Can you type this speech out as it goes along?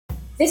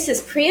This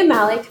is Priya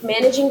Malik,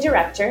 Managing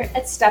Director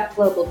at Step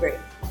Global Group.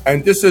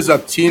 And this is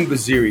Upteen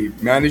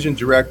Baziri, Managing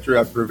Director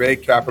at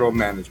Brevet Capital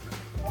Management.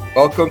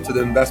 Welcome to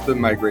the Investment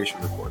Migration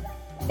Report.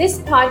 This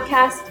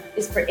podcast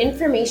is for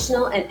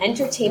informational and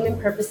entertainment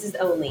purposes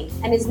only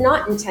and is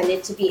not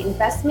intended to be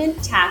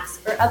investment, tax,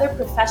 or other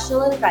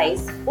professional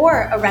advice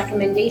or a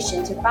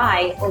recommendation to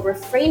buy or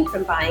refrain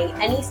from buying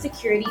any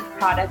security,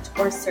 product,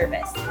 or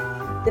service.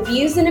 The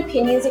views and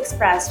opinions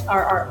expressed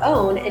are our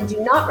own and do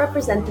not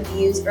represent the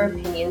views or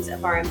opinions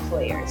of our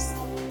employers.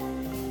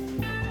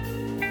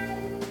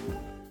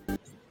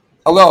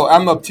 Hello,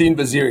 I'm Upteen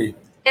Baziri.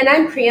 And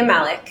I'm Priya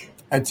Malik.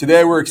 And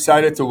today we're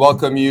excited to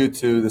welcome you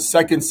to the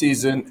second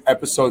season,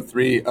 episode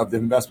 3 of the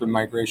Investment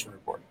Migration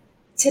Report.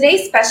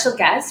 Today's special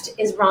guest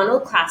is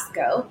Ronald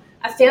Klakso,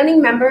 a founding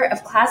member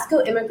of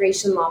Klasko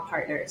Immigration Law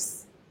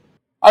Partners.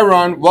 Hi,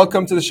 Ron.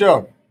 Welcome to the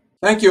show.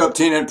 Thank you,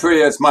 Upteen and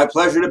Priya. It's my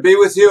pleasure to be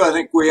with you. I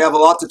think we have a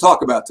lot to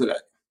talk about today.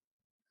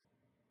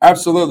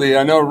 Absolutely.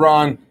 I know,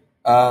 Ron,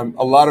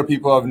 a lot of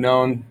people have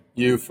known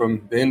you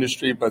from the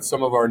industry, but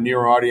some of our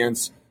newer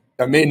audience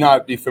that may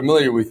not be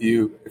familiar with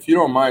you, if you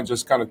don't mind,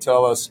 just kind of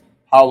tell us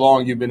how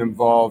long you've been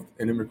involved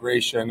in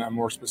immigration and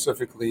more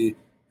specifically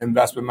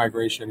investment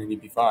migration in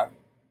EB-5.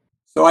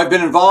 So I've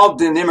been involved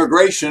in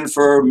immigration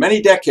for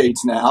many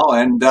decades now,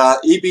 and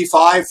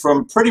EB-5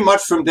 from pretty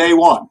much from day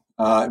one,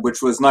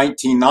 which was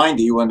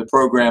 1990 when the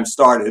program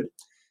started.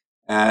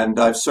 And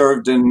I've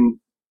served in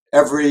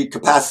every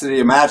capacity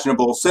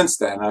imaginable since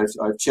then.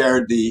 I've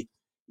chaired the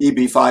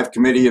EB-5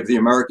 committee of the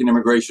American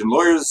Immigration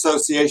Lawyers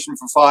Association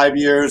for 5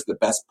 years, the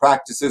Best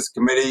Practices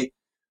Committee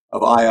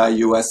of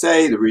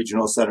IIUSA, the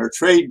Regional Center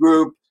Trade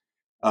Group,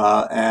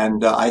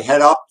 and I head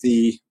up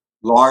the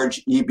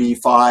large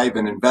EB-5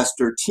 and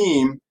investor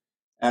team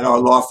at our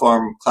law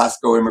firm,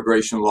 Klasko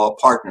Immigration Law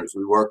Partners.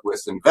 We work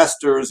with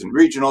investors and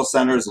regional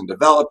centers and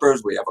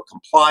developers. We have a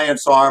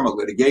compliance arm, a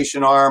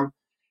litigation arm,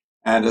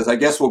 and as I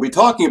guess we'll be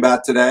talking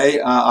about today,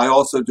 I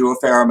also do a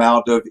fair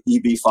amount of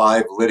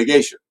EB-5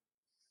 litigation.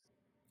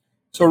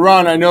 So,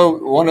 Ron, I know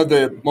one of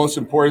the most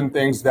important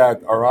things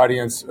that our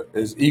audience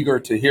is eager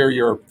to hear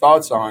your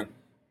thoughts on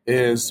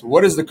is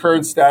what is the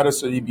current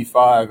status of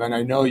EB-5? And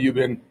I know you've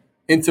been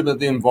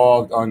intimately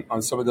involved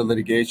on some of the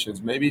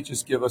litigations. Maybe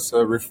just give us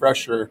a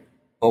refresher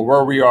of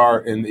where we are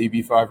in the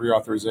EB-5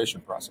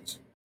 reauthorization process.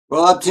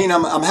 Well, Upteen,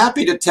 I'm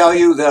happy to tell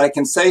you that I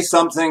can say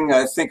something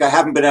I think I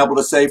haven't been able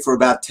to say for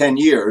about 10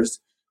 years,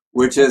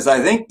 which is I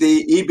think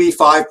the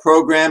EB-5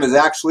 program is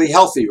actually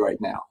healthy right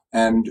now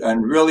and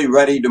really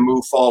ready to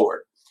move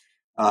forward.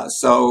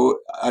 So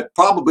it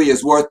probably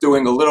is worth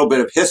doing a little bit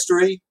of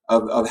history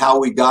of how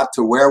we got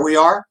to where we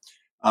are.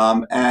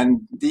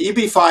 And the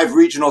EB-5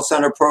 Regional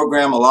Center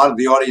program, a lot of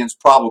the audience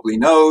probably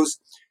knows,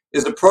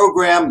 is a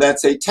program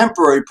that's a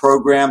temporary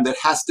program that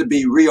has to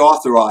be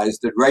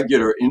reauthorized at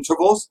regular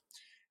intervals.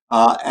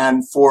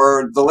 And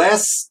for the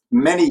last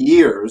many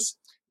years,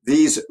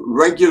 these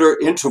regular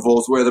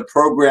intervals where the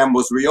program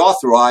was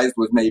reauthorized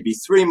was maybe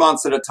 3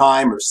 months at a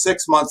time or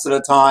 6 months at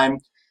a time.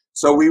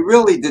 So we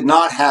really did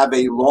not have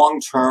a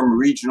long-term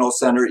regional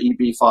center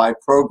EB-5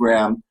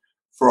 program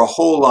for a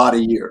whole lot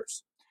of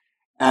years.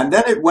 And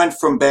then it went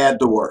from bad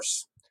to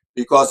worse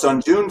because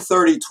on June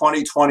 30,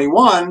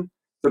 2021,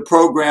 the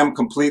program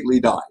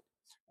completely died.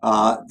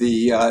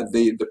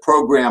 The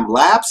program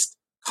lapsed.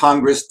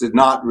 Congress did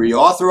not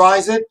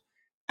reauthorize it.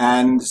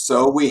 And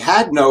so we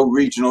had no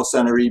regional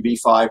center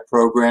EB-5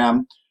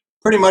 program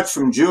pretty much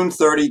from June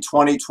 30,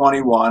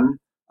 2021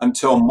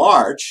 until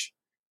March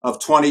of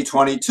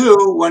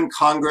 2022 when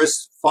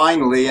Congress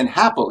finally and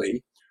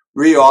happily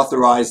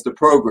reauthorized the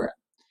program.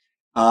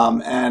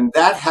 And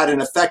that had an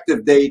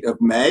effective date of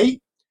May.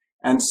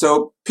 And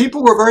so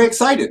people were very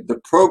excited. The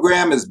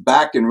program is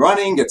back and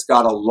running. It's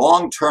got a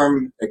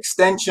long-term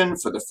extension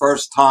for the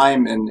first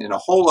time in a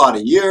whole lot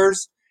of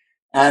years,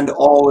 and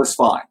all is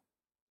fine.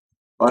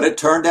 But it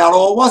turned out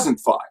all wasn't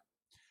fine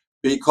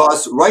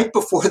because right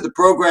before the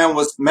program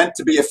was meant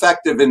to be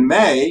effective in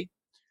May,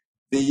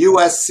 the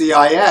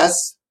USCIS,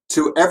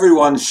 to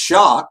everyone's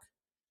shock,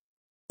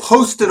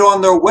 posted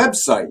on their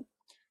website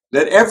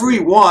that every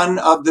one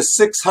of the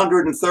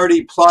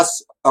 630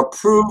 plus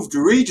approved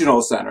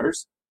regional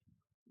centers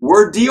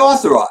were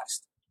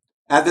deauthorized,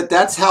 and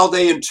that's how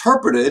they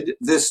interpreted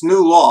this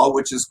new law,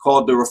 which is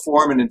called the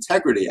Reform and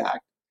Integrity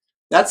Act.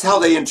 That's how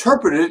they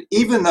interpreted it,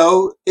 even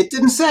though it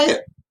didn't say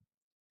it.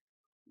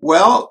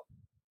 Well,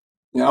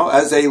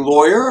 as a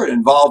lawyer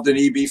involved in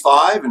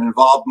EB-5 and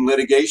involved in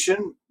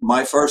litigation,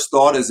 my first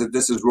thought is that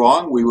this is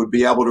wrong. We would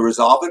be able to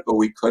resolve it, but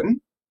we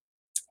couldn't.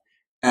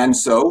 And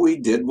so we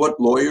did what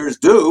lawyers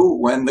do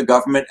when the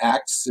government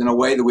acts in a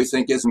way that we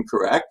think isn't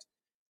correct.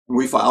 And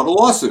we filed a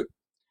lawsuit.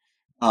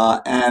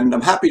 And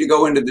I'm happy to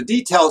go into the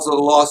details of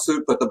the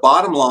lawsuit, but the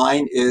bottom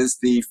line is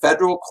the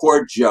federal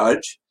court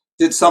judge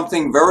did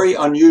something very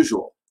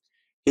unusual.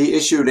 He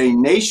issued a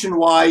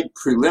nationwide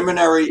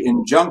preliminary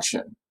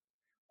injunction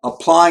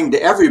applying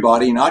to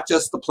everybody, not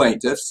just the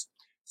plaintiffs,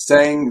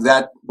 saying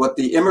that what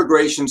the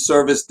Immigration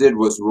Service did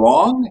was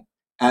wrong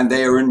and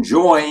they are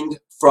enjoined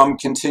from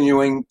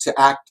continuing to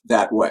act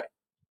that way.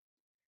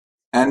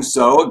 And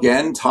so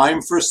again,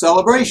 time for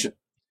celebration.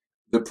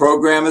 The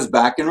program is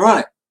back and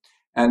running.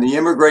 And the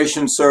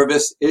Immigration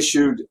Service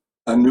issued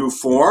a new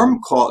form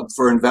called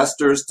for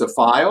investors to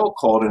file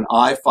called an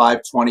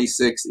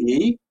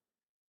I-526E.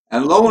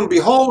 And lo and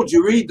behold,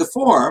 you read the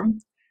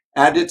form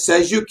and it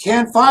says you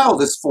can't file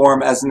this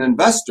form as an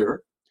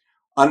investor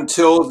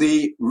until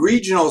the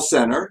regional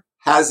center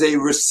has a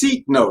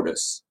receipt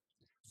notice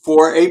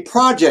for a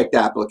project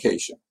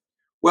application.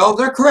 Well,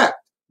 they're correct.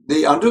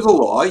 Under the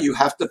law,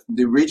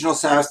 the regional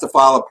center has to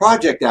file a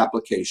project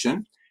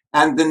application,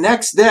 and the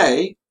next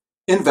day,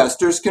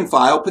 investors can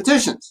file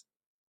petitions.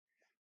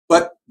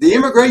 But the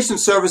Immigration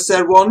Service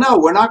said, well, no,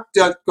 we're not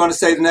going to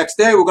say the next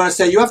day. We're going to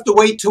say you have to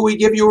wait till we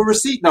give you a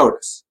receipt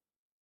notice.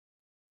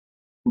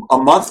 A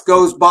month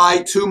goes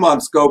by, 2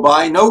 months go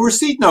by, no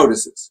receipt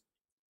notices.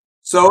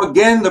 So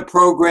again, the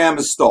program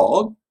is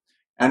stalled,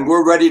 and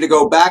we're ready to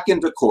go back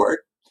into court.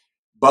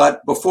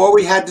 But before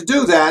we had to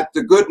do that,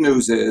 the good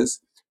news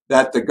is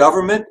that the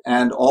government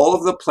and all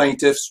of the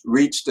plaintiffs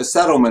reached a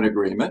settlement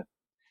agreement.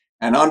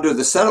 And under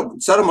the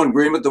settlement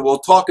agreement that we'll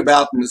talk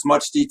about in as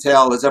much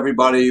detail as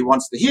everybody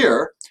wants to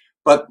hear,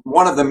 but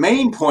one of the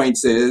main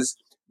points is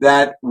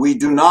that we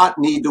do not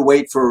need to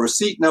wait for a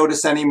receipt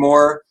notice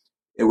anymore.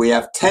 We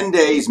have 10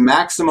 days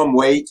maximum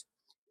wait.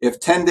 If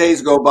 10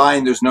 days go by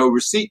and there's no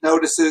receipt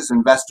notices,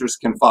 investors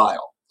can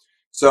file.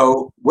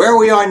 So where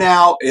we are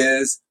now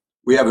is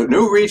we have a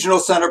new regional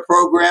center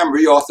program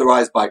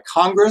reauthorized by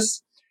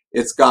Congress.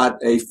 It's got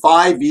a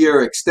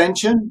 5-year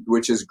extension,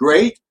 which is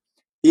great.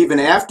 Even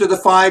after the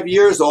 5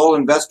 years, all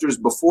investors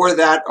before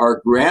that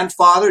are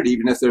grandfathered,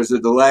 even if there's a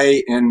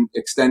delay in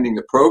extending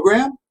the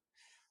program.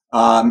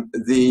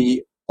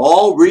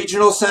 All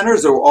regional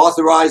centers that were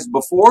authorized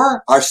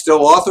before are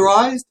still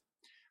authorized.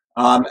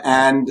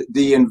 And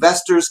the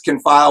investors can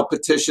file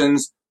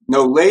petitions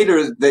no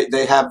later.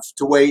 They have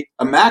to wait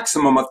a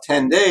maximum of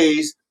 10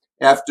 days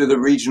after the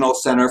regional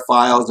center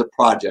files a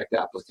project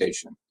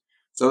application.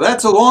 So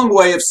that's a long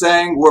way of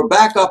saying we're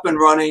back up and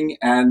running,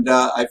 and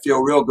I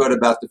feel real good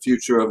about the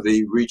future of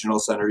the Regional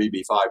Center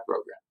EB-5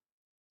 program.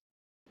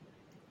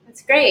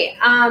 That's great.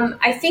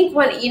 I think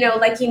like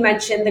you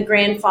mentioned, the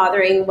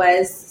grandfathering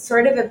was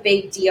sort of a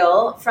big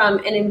deal from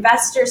an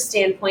investor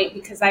standpoint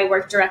because I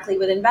work directly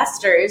with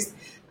investors.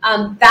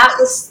 That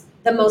was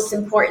the most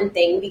important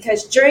thing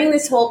because during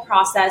this whole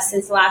process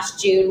since last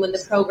June when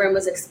the program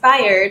was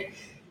expired,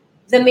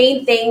 the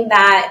main thing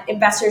that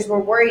investors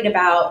were worried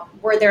about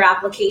were their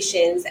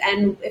applications.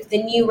 And if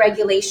the new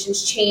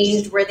regulations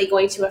changed, were they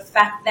going to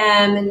affect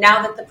them? And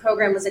now that the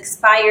program was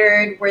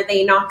expired, were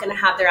they not going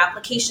to have their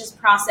applications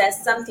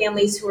processed? Some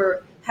families who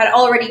had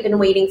already been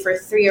waiting for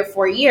 3 or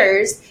 4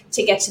 years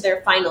to get to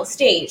their final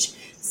stage.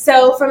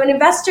 So from an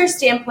investor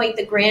standpoint,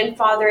 the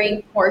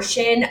grandfathering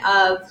portion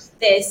of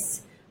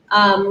this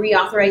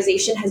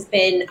reauthorization has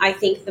been, I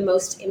think, the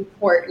most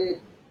important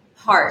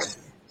part.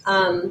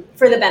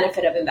 For the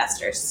benefit of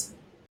investors.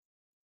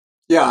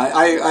 Yeah,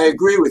 I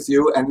agree with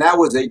you. And that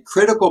was a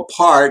critical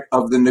part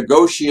of the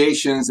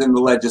negotiations in the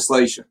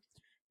legislation,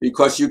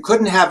 because you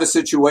couldn't have a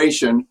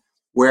situation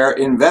where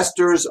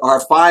investors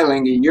are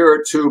filing a year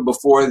or two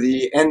before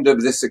the end of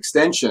this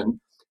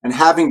extension and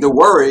having to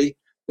worry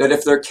that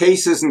if their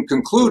case isn't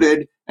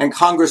concluded and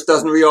Congress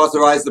doesn't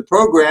reauthorize the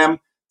program,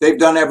 they've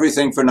done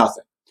everything for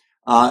nothing.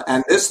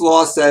 And this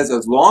law says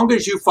as long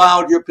as you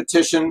filed your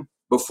petition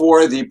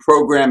before the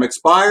program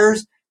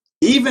expires,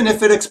 even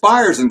if it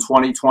expires in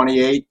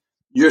 2028,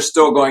 you're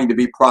still going to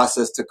be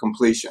processed to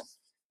completion.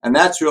 And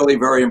that's really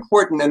very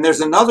important. And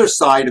there's another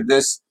side of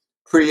this,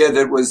 Priya,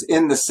 that was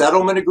in the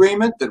settlement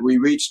agreement that we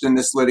reached in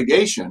this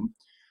litigation,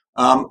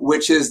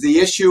 which is the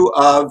issue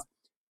of,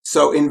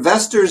 so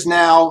investors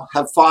now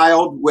have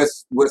filed with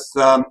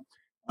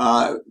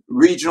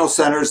regional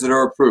centers that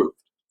are approved.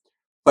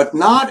 But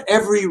not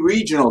every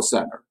regional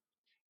center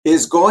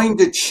is going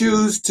to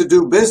choose to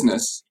do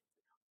business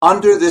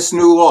under this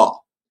new law,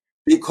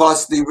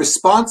 because the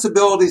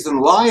responsibilities and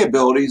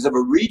liabilities of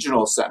a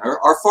regional center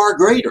are far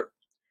greater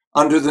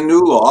under the new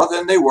law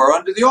than they were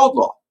under the old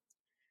law.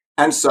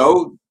 And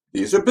so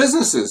these are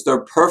businesses.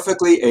 They're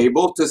perfectly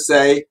able to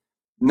say,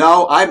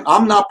 no,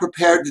 I'm not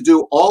prepared to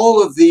do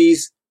all of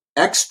these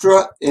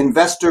extra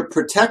investor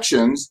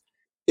protections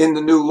in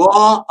the new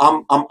law.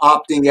 I'm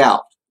opting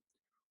out.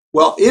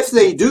 Well, if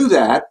they do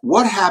that,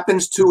 what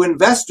happens to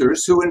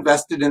investors who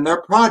invested in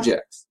their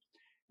projects?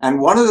 And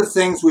one of the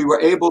things we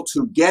were able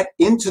to get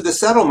into the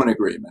settlement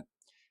agreement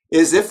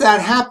is if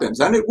that happens,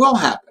 and it will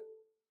happen,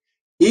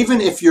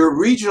 even if your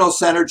regional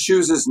center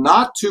chooses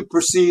not to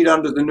proceed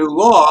under the new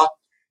law,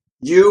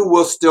 you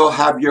will still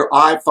have your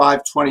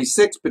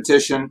I-526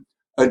 petition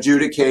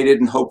adjudicated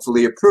and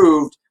hopefully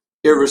approved,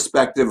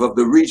 irrespective of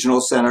the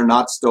regional center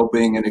not still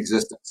being in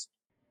existence.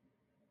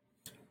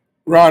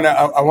 Ron,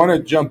 I want to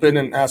jump in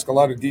and ask a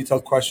lot of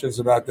detailed questions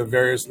about the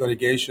various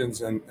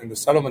litigations and the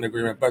settlement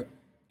agreement, but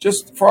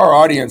just for our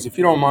audience, if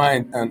you don't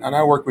mind, and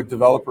I work with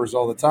developers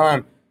all the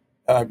time,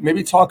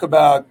 maybe talk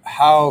about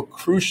how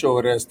crucial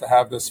it is to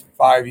have this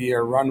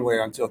 5-year runway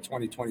until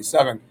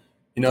 2027.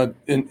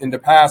 In the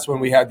past when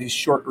we had these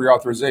short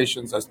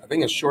reauthorizations, I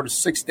think as short as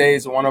 6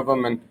 days, one of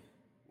them, and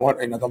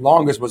the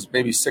longest was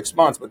maybe 6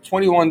 months, but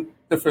 21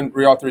 different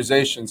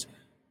reauthorizations.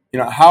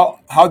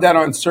 How that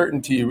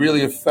uncertainty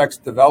really affects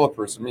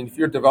developers. I mean, if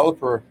you're a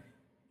developer,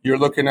 you're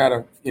looking at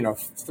a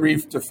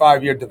 3 to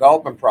 5 year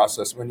development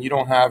process when you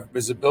don't have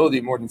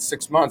visibility more than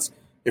 6 months.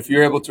 If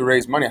you're able to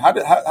raise money, how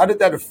did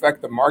that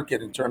affect the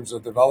market in terms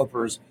of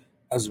developers,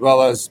 as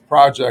well as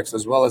projects,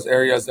 as well as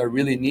areas that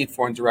really need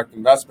foreign direct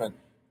investment,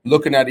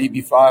 looking at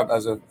EB5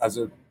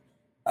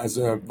 as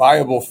a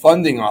viable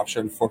funding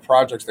option for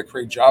projects that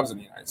create jobs in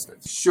the United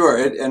States? Sure,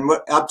 and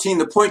Abtin,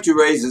 the point you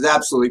raise is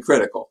absolutely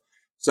critical.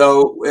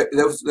 So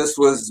this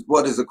was,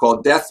 what is it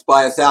called, death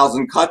by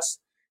 1,000 cuts.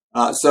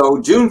 So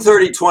June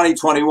 30,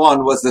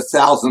 2021 was the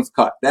 1,000th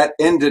cut. That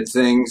ended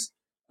things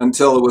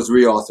until it was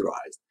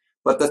reauthorized.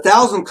 But the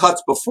 1,000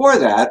 cuts before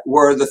that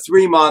were the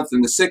 3-month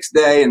and the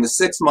 6-day and the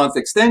 6-month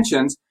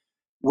extensions,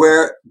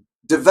 where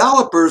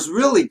developers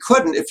really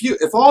couldn't.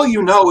 If all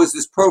you know is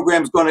this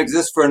program is going to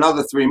exist for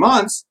another 3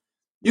 months,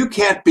 you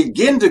can't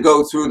begin to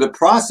go through the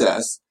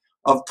process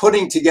of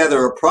putting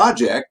together a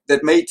project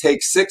that may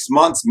take 6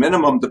 months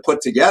minimum to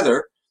put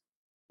together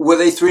with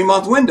a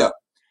 3-month window.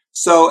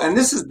 So, and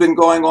this has been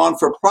going on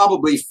for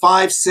probably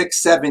 5,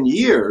 6, 7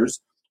 years,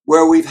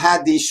 where we've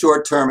had these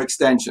short-term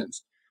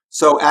extensions.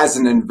 So as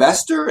an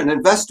investor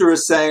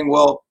is saying,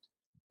 well,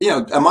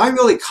 am I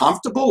really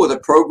comfortable with a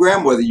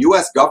program where the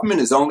U.S. government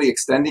is only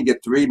extending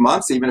it 3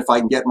 months, even if I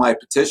can get my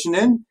petition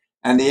in?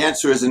 And the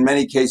answer is, in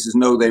many cases,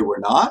 no, they were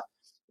not.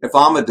 If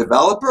I'm a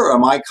developer,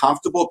 am I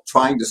comfortable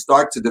trying to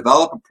start to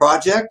develop a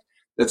project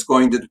that's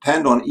going to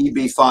depend on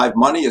EB5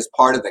 money as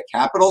part of the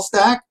capital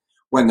stack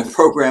when the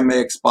program may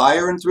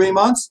expire in 3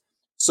 months?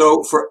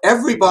 So for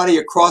everybody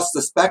across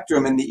the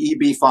spectrum in the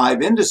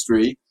EB5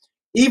 industry,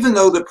 even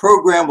though the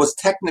program was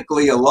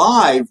technically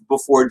alive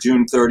before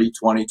June 30,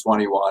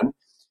 2021,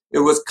 it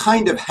was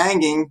kind of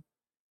hanging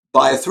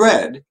by a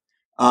thread.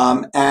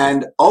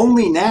 And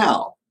only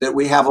now that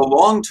we have a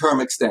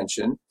long-term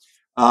extension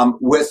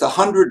with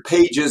 100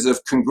 pages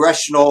of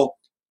congressional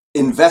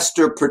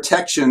investor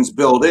protections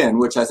built in,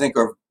 which I think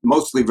are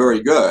mostly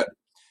very good,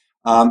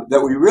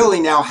 that we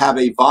really now have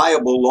a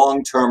viable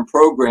long-term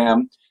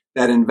program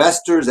that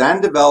investors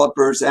and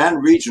developers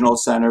and regional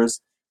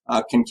centers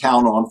can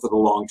count on for the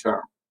long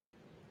term.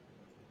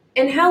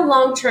 And how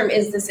long-term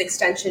is this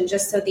extension,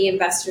 just so the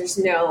investors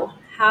know?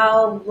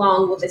 How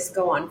long will this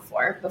go on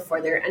for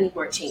before there are any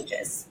more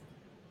changes?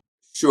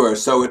 Sure.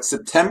 So it's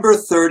September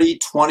 30,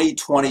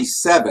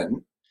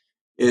 2027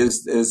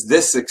 is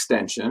this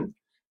extension.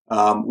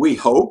 We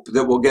hope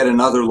that we'll get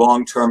another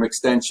long-term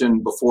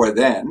extension before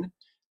then.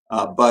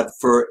 But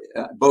for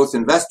both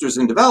investors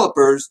and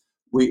developers,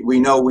 we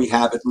know we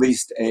have at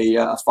least a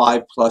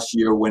 5+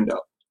 year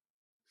window.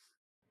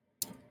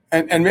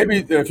 And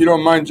maybe if you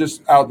don't mind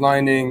just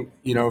outlining,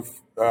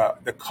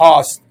 the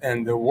cost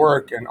and the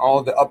work and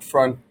all the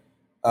upfront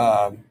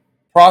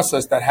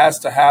process that has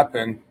to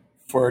happen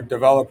for a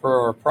developer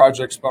or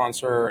project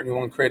sponsor or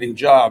anyone creating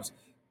jobs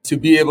to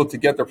be able to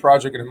get their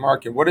project in the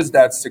market. What does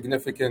that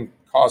significant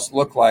cost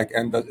look like?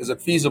 And is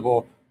it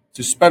feasible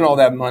to spend all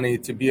that money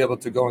to be able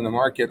to go in the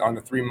market on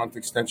a 3-month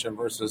extension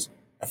versus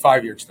a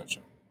 5-year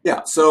extension?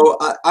 Yeah, so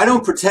I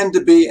don't pretend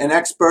to be an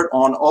expert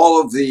on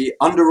all of the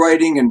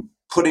underwriting and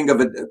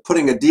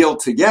putting a deal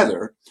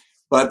together,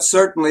 but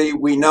certainly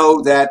we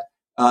know that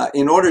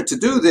in order to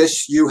do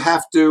this, you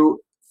have to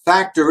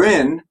factor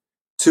in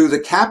to the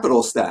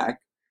capital stack,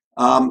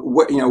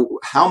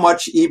 how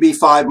much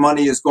EB5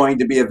 money is going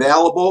to be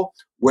available,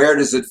 where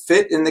does it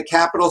fit in the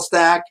capital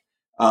stack,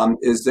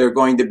 is there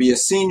going to be a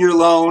senior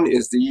loan,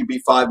 is the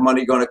EB5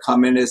 money going to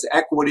come in as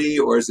equity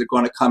or is it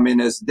going to come in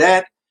as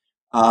debt,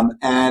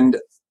 and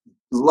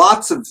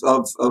lots of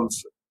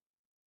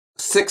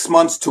 6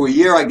 months to a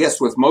year, I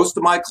guess, with most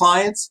of my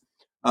clients.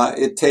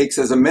 It takes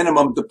as a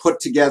minimum to put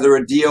together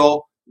a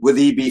deal with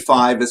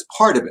EB5 as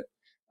part of it.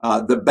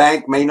 The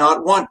bank may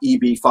not want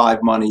EB5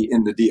 money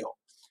in the deal.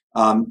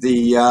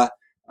 The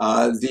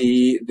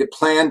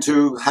plan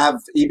to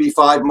have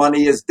EB5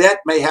 money as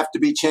debt may have to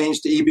be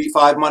changed to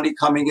EB5 money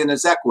coming in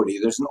as equity.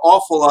 There's an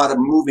awful lot of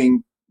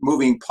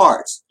moving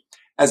parts.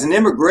 As an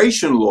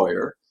immigration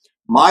lawyer,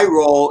 my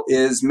role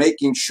is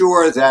making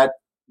sure that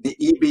the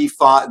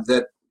EB5,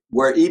 that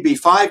where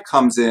EB5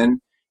 comes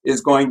in, is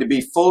going to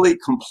be fully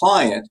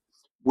compliant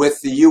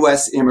with the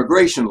U.S.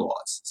 immigration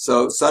laws,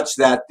 so such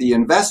that the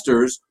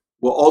investors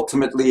will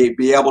ultimately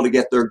be able to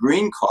get their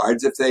green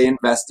cards if they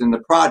invest in the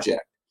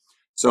project.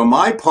 So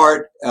my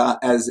part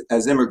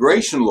as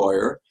immigration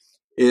lawyer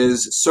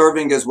is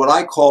serving as what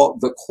I call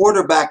the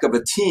quarterback of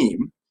a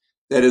team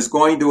that is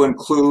going to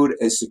include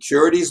a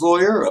securities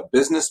lawyer, a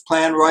business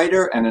plan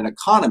writer, and an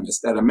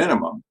economist at a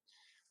minimum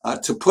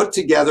to put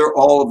together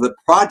all of the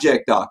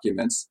project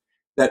documents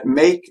that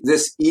make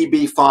this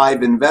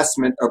EB5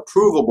 investment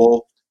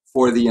approvable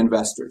for the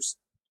investors.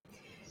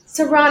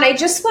 So, Ron, I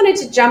just wanted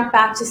to jump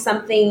back to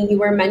something you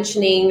were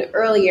mentioning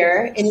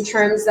earlier in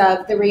terms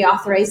of the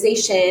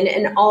reauthorization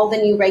and all the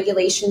new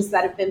regulations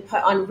that have been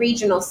put on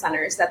regional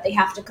centers that they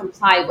have to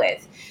comply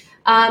with.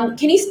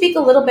 Can you speak a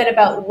little bit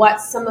about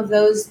what some of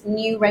those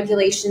new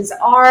regulations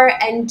are?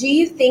 And do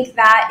you think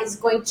that is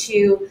going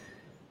to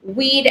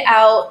weed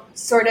out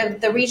sort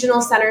of the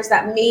regional centers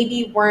that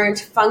maybe weren't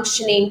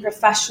functioning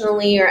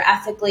professionally or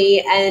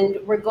ethically, and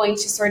we're going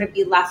to sort of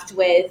be left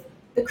with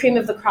the cream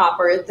of the crop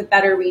or the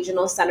better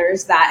regional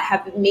centers that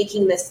have been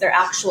making this their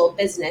actual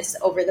business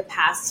over the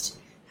past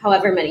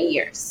however many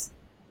years?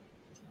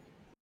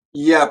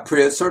 Yeah,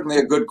 Priya, certainly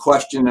a good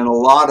question, and a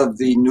lot of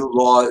the new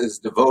law is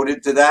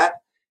devoted to that.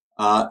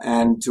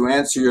 And to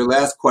answer your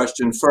last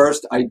question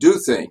first, I do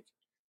think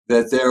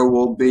that there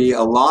will be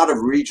a lot of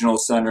regional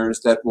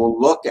centers that will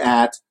look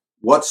at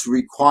what's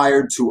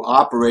required to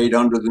operate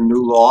under the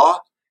new law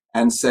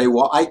and say,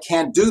 well, I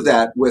can't do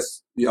that with,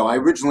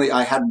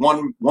 I had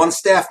one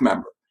staff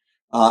member.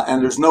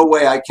 And there's no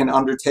way I can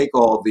undertake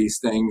all of these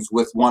things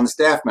with one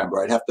staff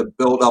member. I'd have to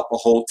build up a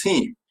whole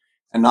team.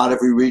 And not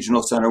every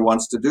regional center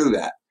wants to do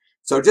that.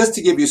 So just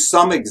to give you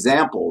some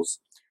examples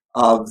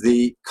of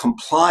the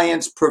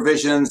compliance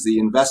provisions, the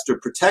investor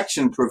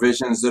protection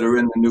provisions that are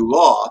in the new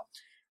law,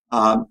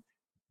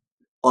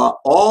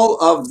 all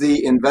of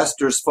the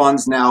investors'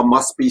 funds now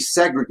must be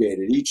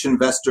segregated, each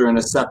investor in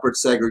a separate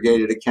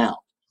segregated account.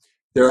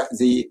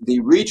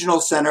 The regional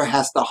center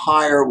has to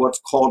hire what's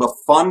called a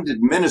fund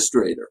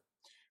administrator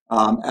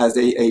as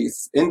a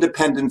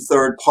independent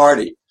third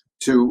party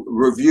to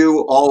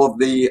review all of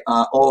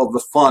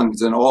the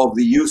funds and all of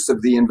the use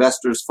of the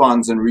investors'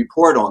 funds and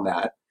report on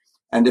that.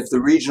 And if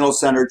the regional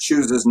center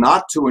chooses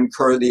not to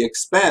incur the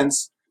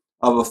expense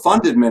of a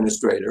fund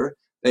administrator,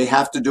 they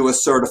have to do a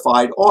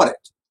certified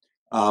audit,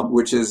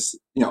 which is,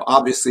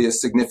 obviously a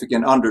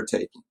significant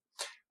undertaking.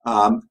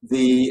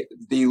 The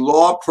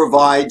law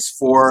provides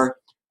for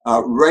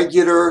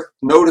regular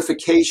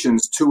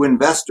notifications to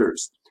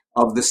investors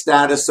of the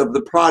status of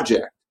the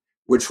project,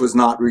 which was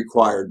not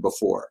required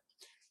before.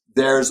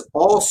 There's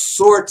all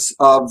sorts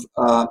of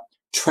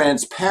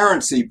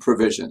transparency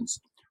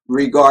provisions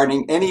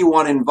regarding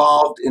anyone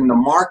involved in the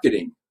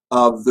marketing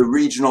of the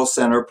regional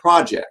center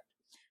project,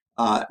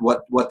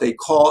 what they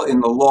call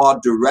in the law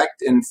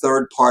direct and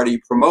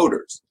third-party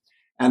promoters.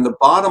 And the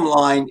bottom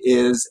line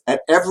is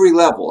at every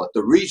level, at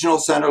the regional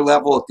center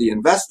level, at the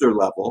investor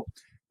level,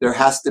 there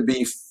has to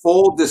be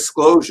full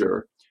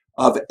disclosure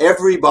of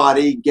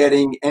everybody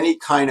getting any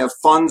kind of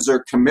funds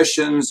or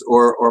commissions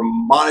or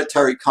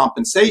monetary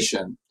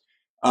compensation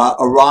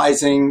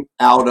arising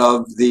out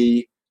of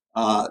the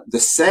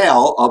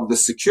sale of the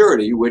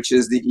security, which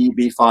is the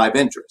EB5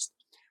 interest.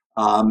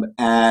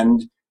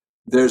 And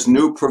there's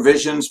new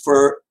provisions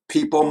for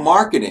people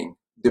marketing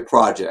the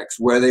projects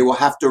where they will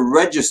have to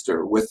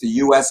register with the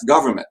U.S.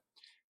 government,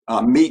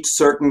 meet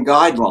certain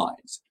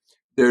guidelines.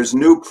 There's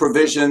new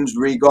provisions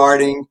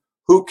regarding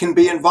who can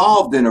be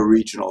involved in a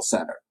regional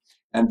center.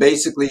 And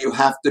basically, you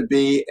have to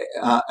be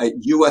a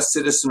U.S.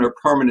 citizen or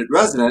permanent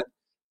resident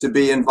to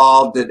be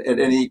involved at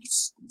any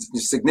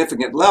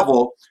significant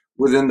level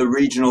within the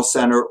regional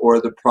center or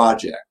the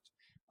project.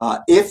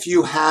 If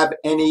you have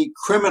any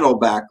criminal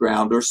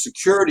background or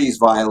securities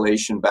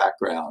violation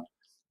background,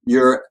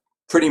 you're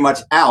pretty much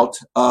out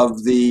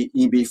of the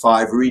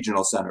EB5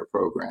 regional center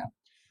program.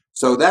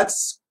 So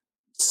that's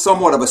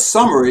somewhat of a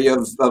summary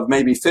of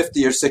maybe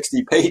 50 or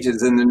 60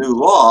 pages in the new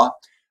law,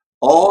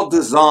 all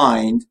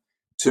designed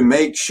to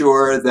make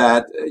sure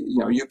that,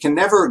 you can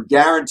never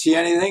guarantee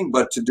anything,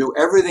 but to do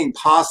everything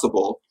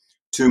possible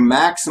to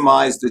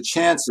maximize the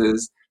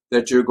chances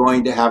that you're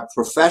going to have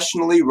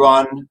professionally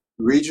run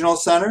regional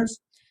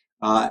centers,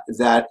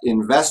 that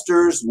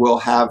investors will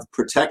have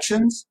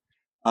protections,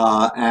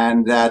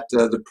 and that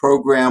the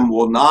program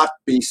will not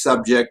be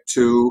subject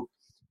to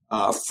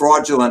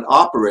fraudulent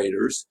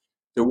operators.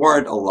 There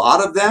weren't a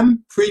lot of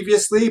them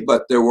previously,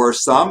 but there were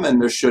some, and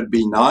there should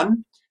be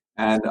none.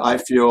 And I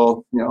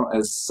feel,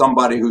 as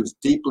somebody who's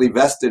deeply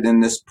vested in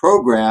this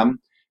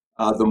program,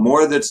 the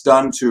more that's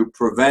done to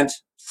prevent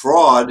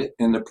fraud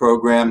in the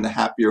program, the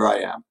happier I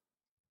am.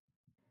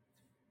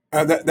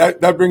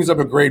 That brings up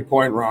a great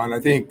point, Ron. I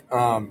think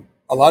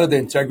a lot of the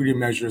integrity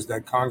measures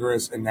that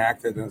Congress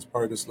enacted as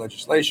part of this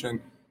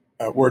legislation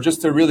were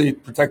just to really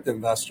protect the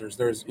investors.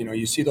 There's,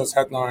 you see those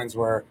headlines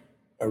where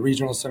a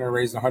regional center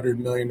raised $100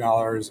 million,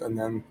 and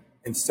then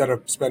instead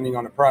of spending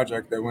on a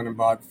project, they went and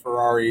bought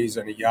Ferraris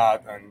and a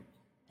yacht and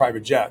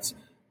private jets.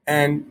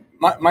 And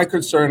my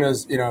concern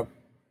is,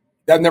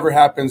 that never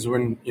happens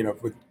when,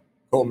 with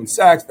Goldman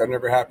Sachs, that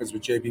never happens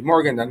with JP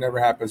Morgan, that never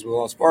happens with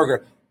Wells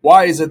Fargo.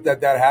 Why is it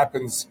that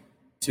happens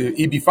to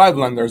EB5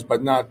 lenders,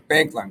 but not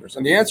bank lenders?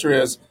 And the answer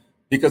is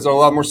because they're a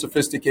lot more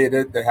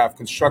sophisticated. They have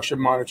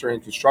construction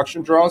monitoring,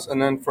 construction draws, and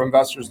then for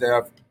investors, they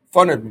have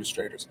fund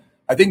administrators.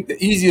 I think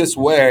the easiest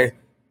way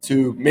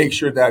to make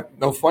sure that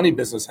no funny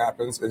business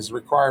happens is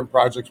requiring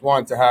projects,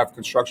 one, to have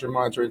construction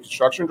monitoring,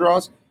 construction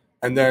draws,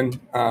 and then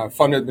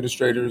fund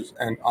administrators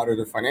and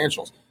audited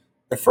financials.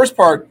 the first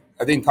part,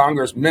 I think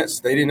Congress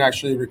missed. They didn't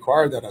actually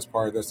require that as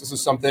part of this. This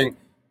is something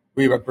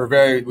we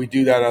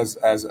do that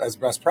as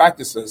best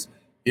practices.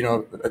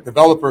 A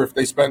developer, if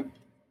they spent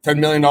 $10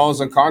 million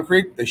on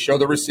concrete, they show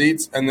the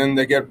receipts, and then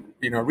they get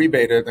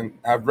rebated and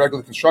have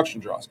regular construction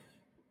draws.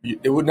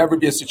 It would never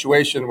be a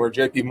situation where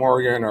J.P.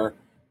 Morgan or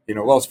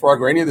Wells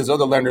Fargo or any of these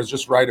other lenders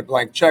just write a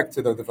blank check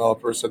to the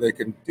developer so they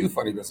can do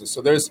funny business.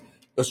 So there's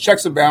those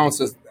checks and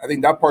balances. I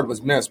think that part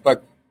was missed,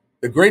 but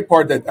the great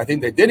part that I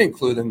think they did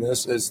include in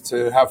this is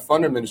to have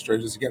fund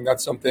administrators. Again,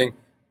 that's something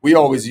we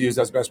always use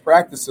as best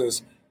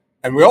practices.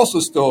 And we also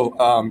still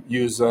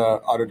use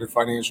audited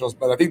financials.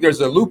 But I think there's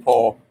a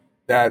loophole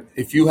that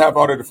if you have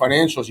audited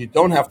financials, you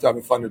don't have to have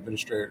a fund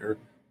administrator.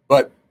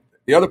 But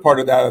the other part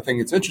of that, I think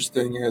it's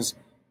interesting, is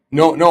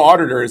no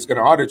auditor is going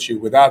to audit you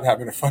without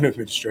having a fund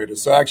administrator.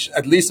 So actually,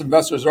 at least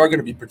investors are going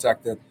to be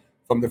protected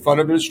from the fund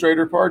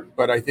administrator part.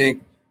 But I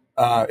think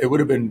it would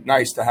have been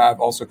nice to have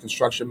also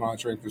construction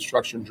monitoring,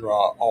 construction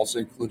draw also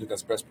included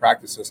as best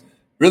practices,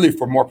 really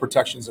for more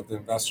protections of the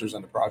investors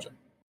on the project.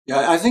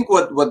 Yeah, I think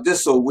what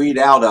this will weed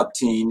out,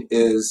 Upteen,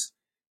 is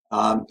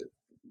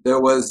there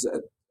was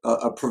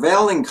a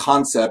prevailing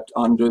concept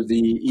under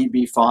the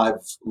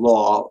EB5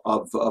 law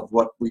of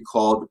what we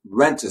called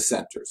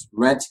rent-a-centers,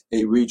 rent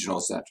a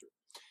regional center.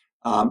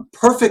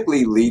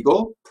 Perfectly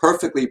legal,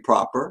 perfectly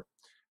proper.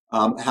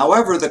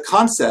 However, the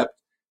concept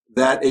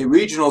that a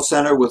regional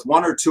center with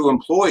 1 or 2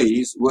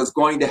 employees was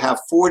going to have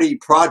 40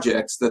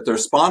 projects that they're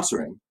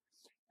sponsoring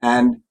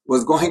and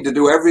was going to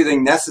do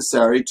everything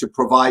necessary to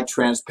provide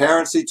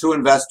transparency to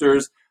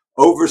investors,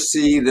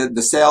 oversee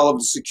the sale of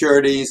the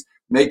securities,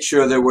 make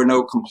sure there were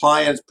no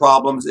compliance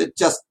problems. It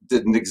just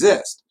didn't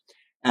exist.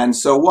 And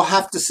so we'll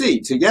have to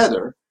see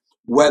together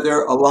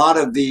whether a lot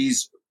of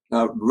these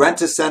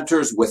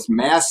rent-a-centers with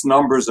mass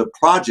numbers of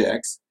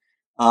projects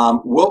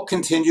will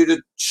continue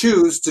to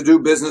choose to do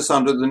business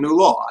under the new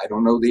law. I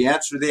don't know the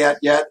answer to that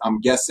yet. I'm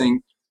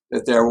guessing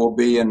that there will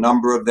be a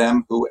number of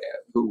them who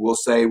will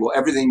say, well,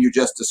 everything you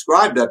just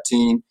described,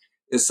 Upteen,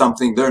 is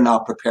something they're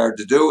not prepared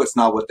to do. It's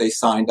not what they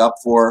signed up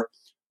for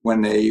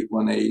when they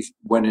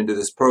went into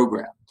this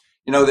program.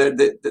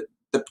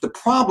 The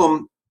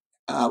problem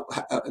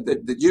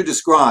that you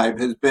described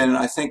has been,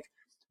 I think,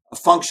 a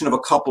function of a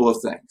couple of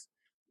things.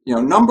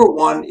 Number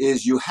one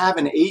is you have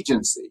an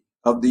agency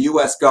of the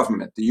U.S.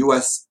 government, the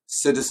U.S.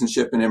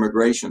 Citizenship and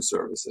Immigration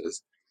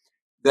Services,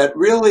 that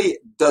really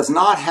does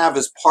not have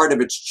as part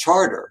of its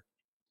charter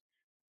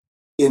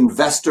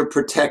investor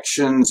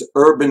protections,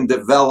 urban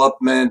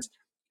development,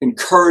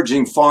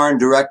 encouraging foreign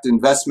direct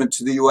investment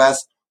to the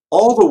U.S.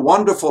 All the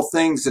wonderful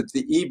things that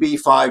the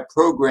EB5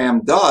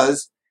 program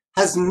does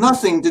has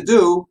nothing to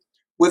do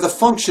with a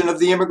function of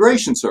the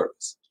Immigration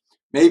Service.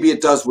 Maybe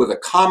it does with a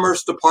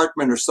Commerce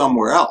Department or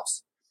somewhere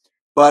else.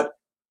 But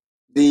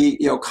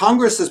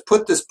Congress has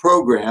put this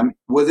program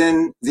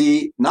within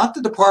not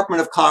the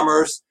Department of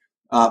Commerce,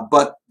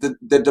 but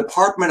the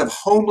Department of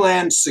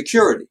Homeland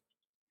Security.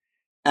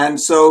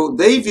 And so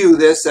they view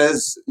this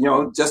as,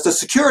 just a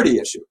security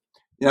issue.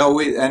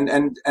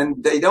 And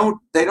they don't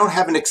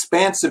have an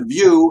expansive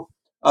view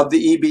of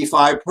the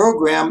EB5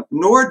 program,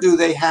 nor do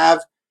they have,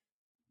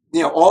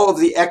 all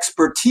of the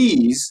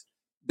expertise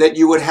that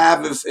you would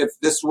have if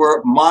this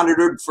were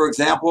monitored, for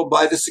example,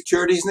 by the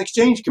Securities and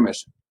Exchange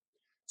Commission.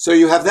 So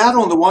you have that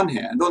on the one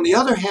hand. On the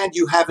other hand,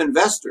 you have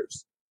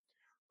investors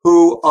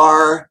who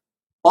are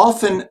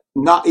often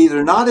not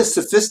as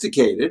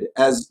sophisticated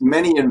as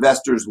many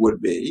investors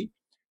would be.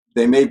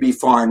 They may be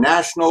foreign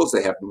nationals.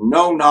 They have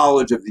no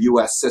knowledge of the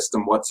U.S.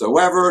 system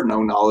whatsoever,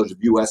 no knowledge of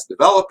U.S.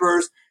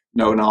 developers,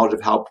 no knowledge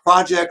of how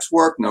projects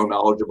work, no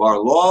knowledge of our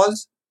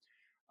laws.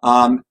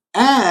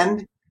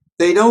 And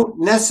they don't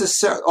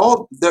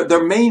necessarily,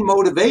 their main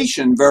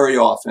motivation very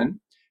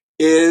often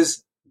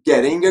is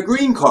getting a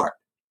green card.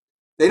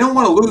 They don't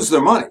want to lose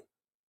their money.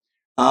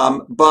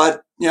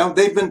 But,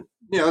 they've been,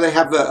 they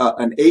have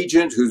an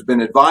agent who's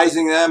been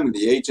advising them. And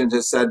the agent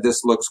has said,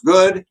 this looks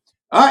good.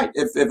 All right,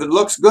 if it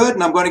looks good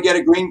and I'm going to get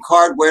a green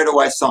card, where do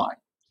I sign?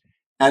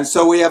 And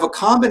so we have a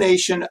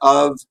combination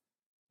of,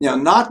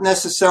 not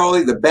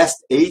necessarily the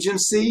best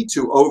agency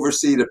to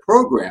oversee the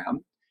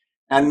program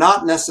and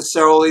not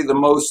necessarily the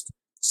most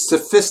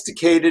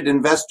sophisticated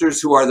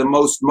investors who are the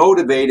most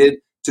motivated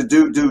to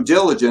do due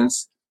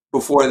diligence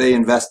before they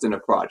invest in a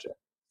project.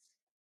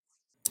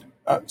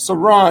 So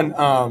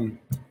Ron,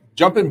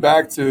 jumping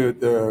back to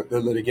the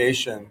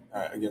litigation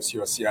against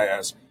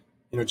USCIS,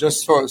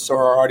 just so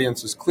our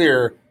audience is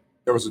clear,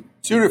 there was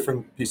 2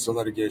 different pieces of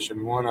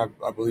litigation. One,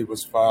 I believe,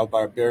 was filed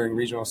by Bering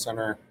Regional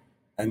Center,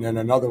 and then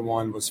another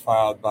one was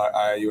filed by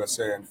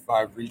IIUSA and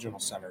 5 regional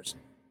centers.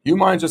 Do you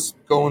mind just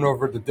going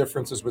over the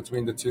differences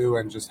between the 2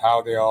 and just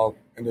how they all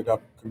ended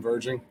up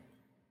converging?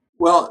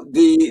 Well,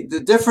 the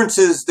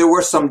differences, there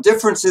were some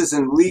differences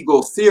in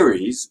legal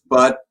theories,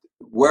 but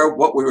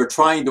what we were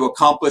trying to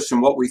accomplish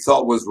and what we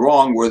thought was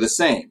wrong were the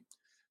same.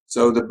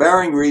 So the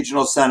Bering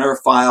Regional Center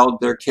filed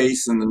their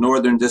case in the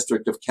Northern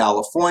District of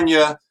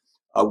California.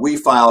 We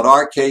filed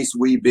our case,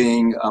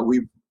 I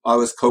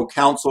was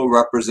co-counsel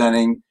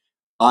representing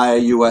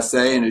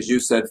IUSA, and as you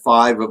said,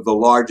 5 of the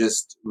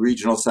largest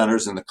regional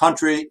centers in the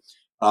country.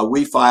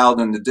 We filed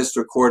in the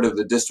District Court of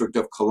the District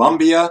of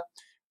Columbia.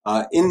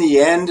 In the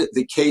end,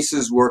 the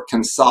cases were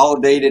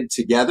consolidated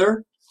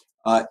together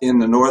in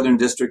the Northern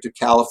District of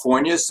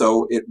California,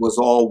 so it was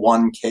all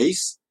one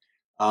case.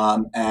 We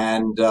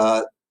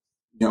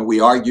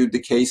argued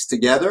the case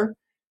together,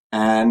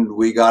 and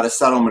we got a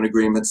settlement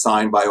agreement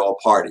signed by all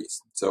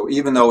parties. So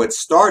even though it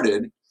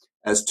started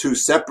as 2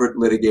 separate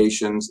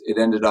litigations, it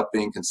ended up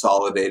being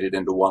consolidated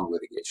into one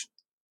litigation.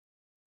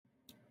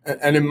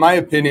 And in my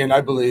opinion,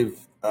 I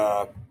believe,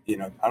 I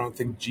don't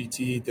think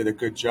GT did a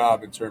good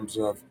job in terms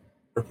of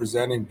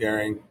representing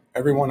Bering.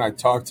 Everyone I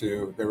talked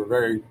to, they were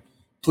very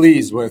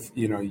pleased with,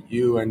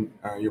 you and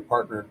your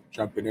partner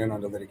jumping in on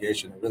the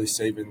litigation and really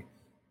saving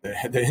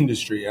the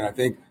industry. And I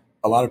think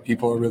a lot of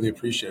people really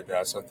appreciate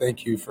that. So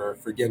thank you for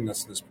getting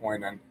us to this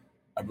point. And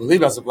I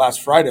believe as of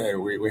last Friday,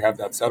 we have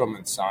that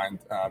settlement signed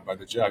by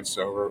the judge.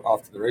 So we're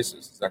off to the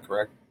races. Is that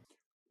correct?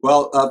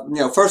 Well,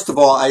 first of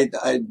all, I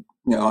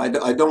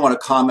don't want to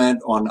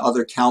comment on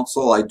other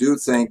counsel. I do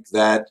think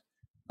that,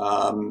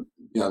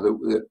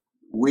 that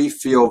we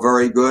feel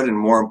very good, and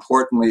more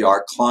importantly,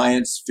 our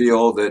clients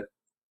feel that,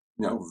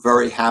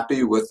 very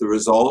happy with the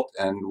result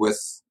and with,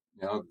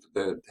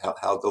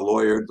 how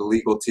the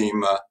legal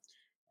team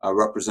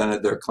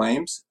represented their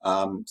claims.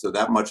 So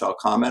that much I'll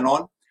comment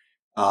on.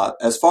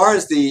 As far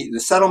as the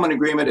settlement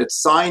agreement,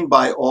 it's signed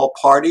by all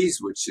parties,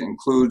 which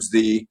includes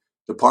the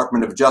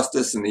Department of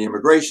Justice and the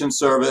Immigration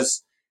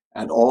Service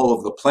and all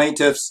of the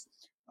plaintiffs.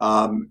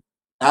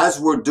 As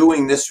we're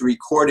doing this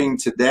recording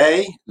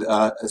today,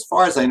 as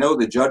far as I know,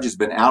 the judge has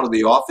been out of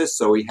the office,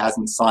 so he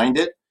hasn't signed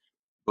it.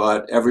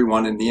 But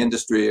everyone in the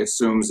industry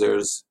assumes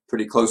there's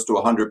pretty close to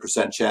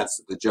 100% chance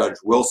that the judge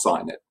will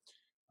sign it.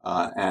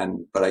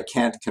 But I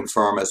can't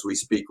confirm as we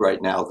speak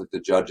right now that the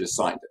judge has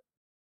signed it.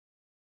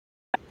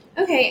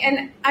 Okay,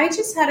 and I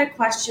just had a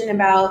question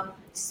about,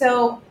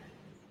 so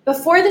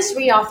before this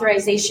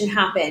reauthorization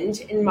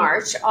happened in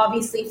March,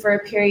 obviously for a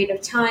period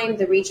of time,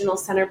 the Regional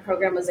Center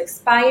program was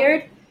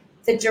expired.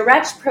 The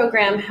direct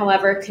program,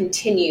 however,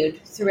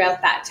 continued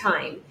throughout that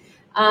time.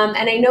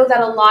 And I know that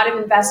a lot of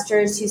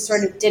investors who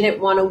sort of didn't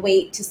want to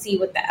wait to see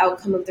what the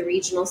outcome of the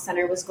regional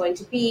center was going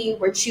to be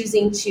were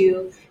choosing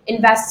to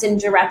invest in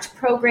direct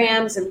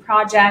programs and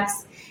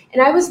projects.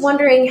 And I was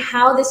wondering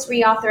how this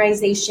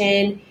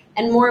reauthorization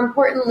and, more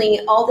importantly,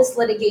 all this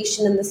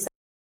litigation in the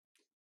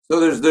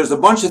So there's a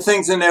bunch of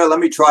things in there. Let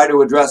me try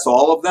to address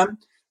all of them.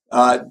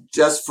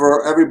 Just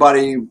for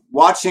everybody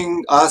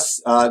watching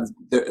us,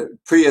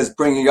 Priya is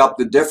bringing up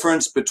the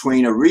difference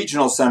between a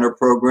regional center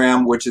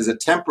program, which is a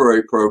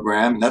temporary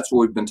program, and that's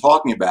what we've been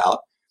talking about,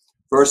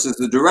 versus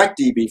the direct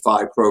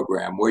EB5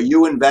 program, where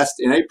you invest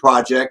in a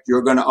project,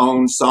 you're going to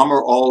own some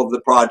or all of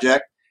the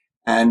project,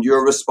 and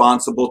you're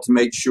responsible to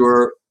make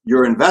sure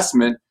your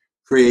investment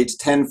creates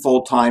 10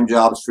 full-time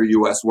jobs for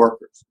U.S.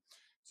 workers.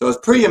 So as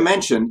Priya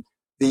mentioned,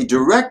 the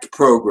direct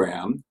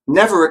program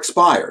never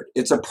expired.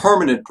 It's a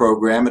permanent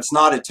program. It's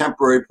not a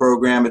temporary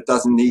program. It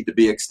doesn't need to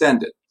be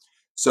extended.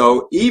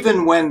 So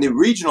even when the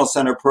regional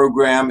center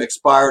program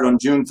expired on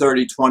June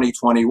 30,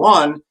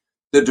 2021,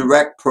 the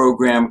direct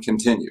program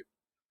continued.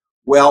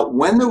 Well,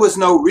 when there was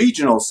no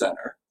regional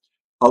center,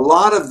 a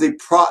lot of the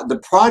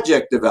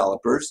project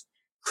developers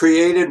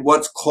created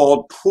what's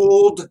called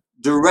pooled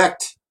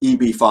direct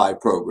EB5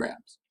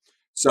 programs.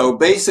 So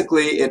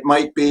basically, it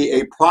might be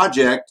a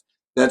project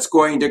that's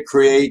going to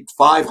create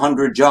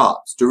 500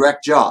 jobs,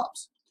 direct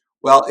jobs.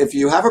 Well, if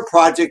you have a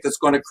project that's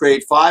going to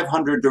create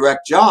 500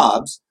 direct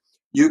jobs,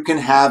 you can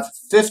have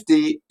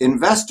 50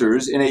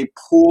 investors in a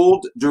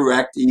pooled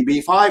direct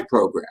EB5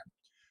 program.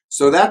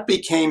 So that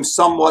became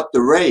somewhat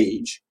the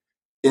rage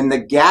in the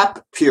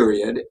gap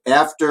period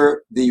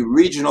after the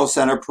regional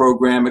center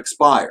program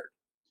expired.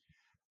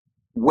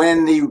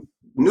 When the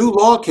new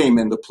law came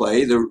into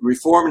play, the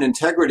Reform and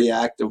Integrity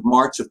Act of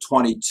March of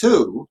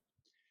 22,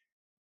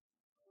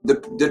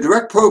 the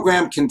direct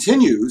program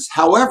continues.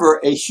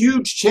 However, a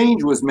huge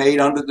change was made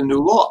under the new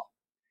law.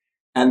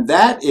 And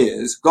that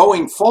is,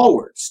 going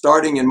forward,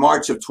 starting in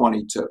March of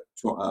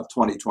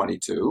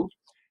 2022,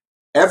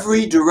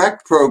 every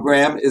direct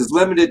program is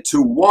limited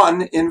to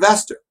one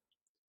investor.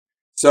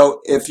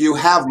 So if you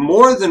have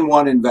more than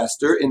one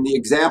investor, in the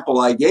example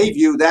I gave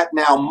you, that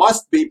now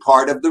must be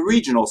part of the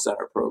regional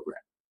center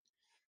program.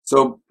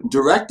 So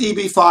direct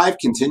EB5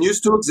 continues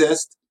to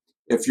exist.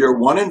 If you're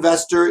one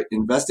investor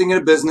investing in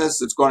a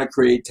business, it's going to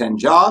create 10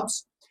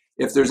 jobs.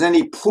 If there's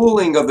any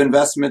pooling of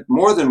investment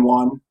more than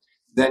one,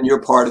 then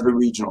you're part of the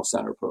regional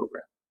center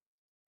program.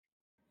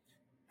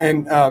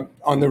 And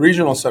on the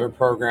regional center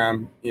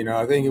program,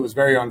 I think it was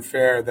very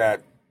unfair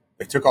that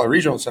they took all the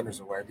regional centers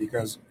away,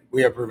 because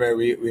we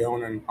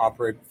own and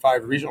operate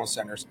 5 regional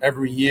centers.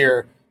 Every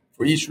year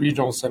for each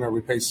regional center, we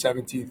pay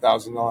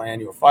 $17,000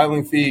 annual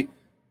filing fee,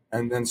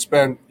 and then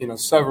spend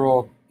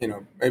several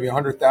maybe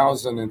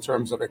 $100,000 in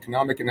terms of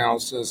economic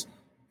analysis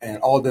and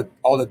all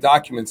the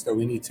documents that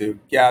we need to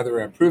gather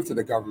and prove to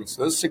the government.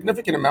 So there's a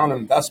significant amount of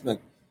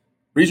investment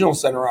regional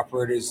center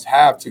operators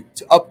have to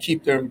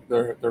upkeep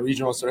their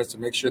regional centers, to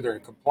make sure they're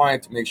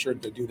compliant, to make sure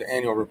to do the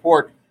annual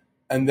report,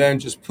 and then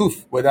just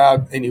poof,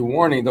 without any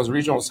warning, those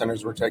regional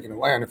centers were taken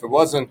away. And if it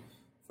wasn't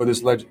for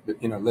this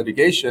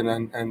litigation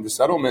and the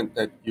settlement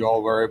that you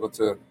all were able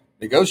to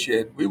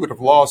negotiate, we would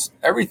have lost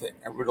everything.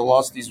 And we would have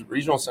lost these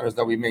regional centers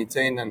that we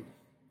maintained and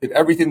did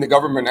everything the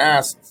government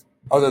asked,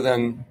 other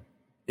than,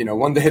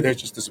 one day they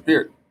just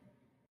disappeared.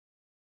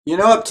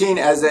 Upteen,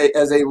 as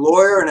a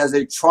lawyer and as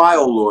a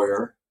trial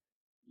lawyer,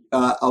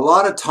 a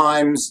lot of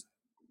times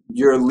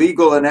your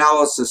legal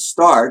analysis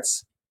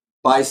starts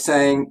by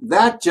saying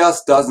that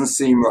just doesn't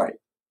seem right.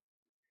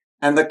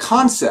 And the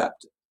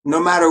concept, no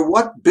matter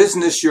what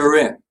business you're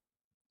in,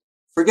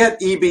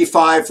 forget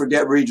EB5,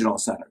 forget regional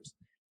centers.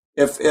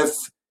 If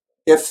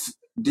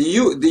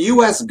the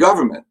U.S.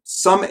 government,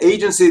 some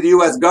agency of the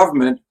U.S.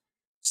 government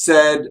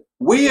said,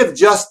 we have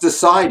just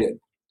decided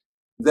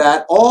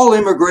that all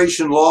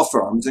immigration law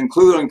firms,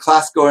 including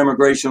Klasko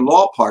Immigration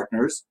Law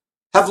Partners,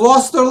 have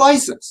lost their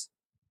license.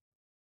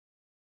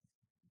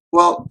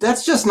 Well,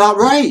 that's just not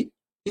right.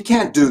 You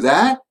can't do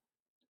that.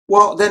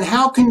 Well, then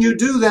how can you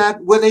do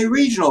that with a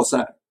regional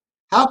center?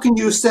 How can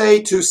you say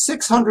to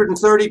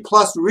 630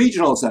 plus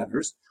regional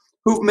centers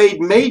who've made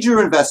major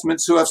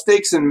investments, who have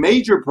stakes in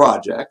major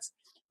projects,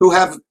 who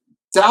have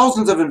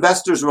thousands of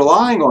investors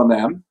relying on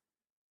them,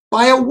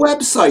 by a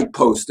website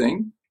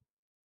posting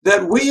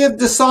that we have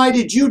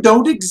decided you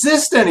don't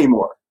exist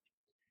anymore,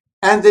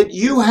 and that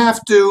you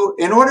have to,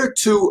 in order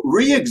to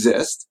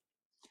re-exist,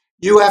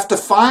 you have to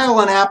file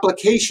an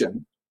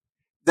application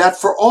that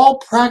for all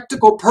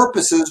practical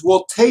purposes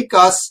will take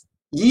us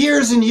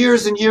years and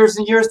years and years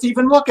and years to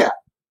even look at.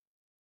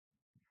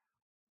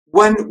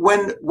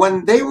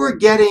 When they were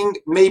getting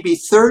maybe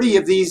 30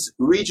 of these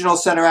regional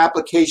center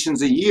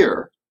applications a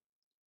year,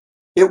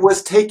 it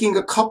was taking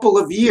a couple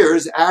of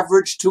years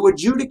average to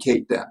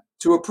adjudicate them,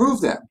 to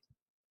approve them.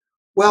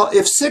 Well,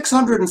 if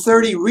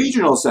 630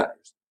 regional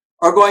centers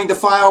are going to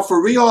file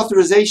for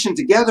reauthorization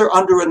together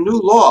under a new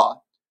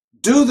law,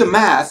 do the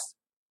math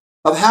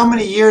of how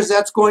many years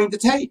that's going to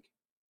take.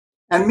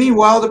 And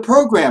meanwhile, the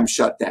program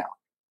shut down.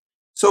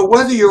 So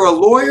whether you're a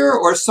lawyer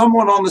or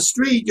someone on the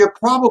street, you're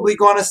probably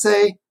going to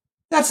say,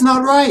 that's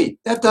not right.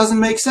 That doesn't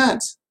make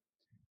sense.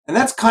 And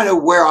that's kind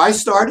of where I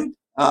started.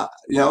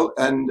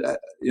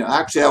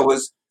 Actually, I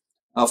was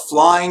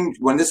flying,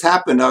 when this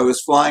happened, I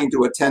was flying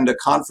to attend a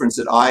conference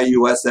at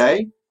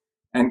IUSA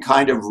and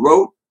kind of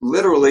wrote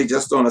literally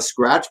just on a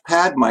scratch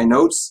pad my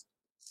notes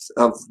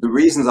of the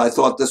reasons I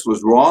thought this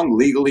was wrong,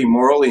 legally,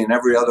 morally, and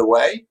every other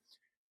way.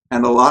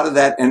 And a lot of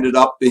that ended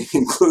up being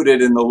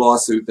included in the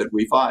lawsuit that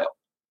we filed.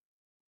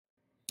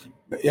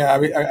 Yeah,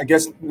 I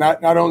guess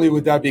not only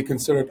would that be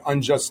considered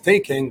unjust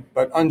taking,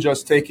 but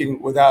unjust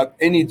taking without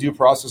any due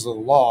process of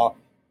the law,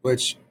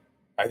 which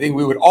I think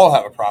we would all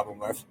have a problem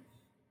with.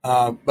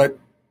 But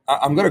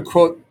I'm going to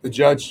quote the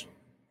judge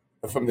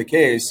from the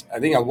case. I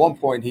think at one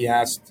point he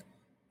asked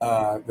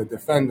the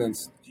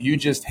defendants, do you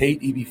just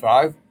hate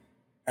EB5?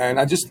 And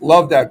I just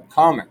love that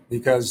comment,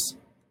 because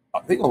I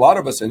think a lot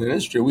of us in the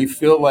industry, we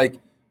feel like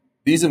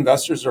these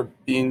investors are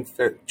being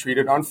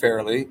treated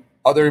unfairly.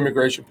 Other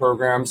immigration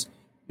programs,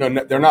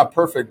 they're not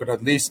perfect, but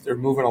at least they're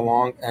moving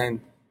along.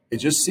 And it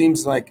just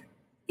seems like,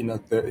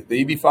 the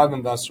EB5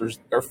 investors,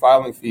 their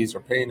filing fees are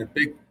paying a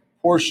big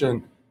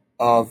portion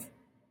of,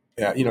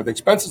 the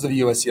expenses of the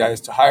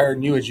USCIS to hire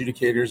new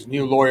adjudicators,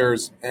 new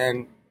lawyers,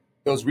 and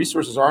those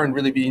resources aren't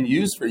really being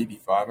used for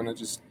EB5. And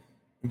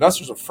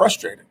investors are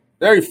frustrated,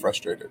 very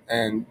frustrated.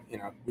 And,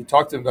 we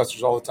talk to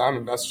investors all the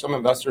time. Some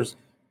investors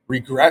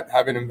regret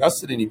having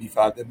invested in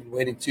EB5. They've been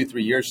waiting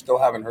 2-3 years, still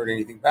haven't heard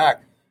anything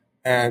back.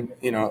 And,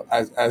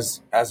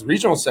 as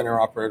regional center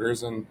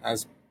operators and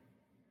as,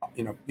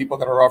 people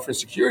that are offering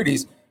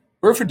securities,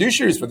 we're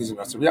fiduciaries for these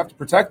investors. We have to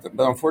protect them.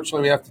 But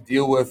unfortunately, we have to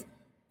deal with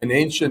an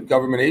ancient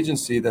government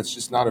agency that's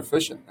just not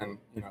efficient. And,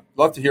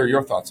 love to hear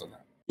your thoughts on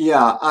that.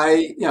 Yeah,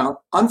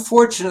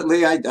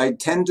 unfortunately, I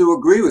tend to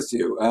agree with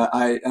you.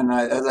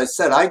 As I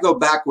said, I go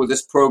back with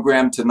this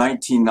program to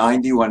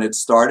 1990 when it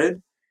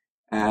started,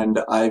 and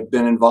I've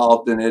been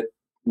involved in it,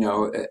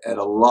 at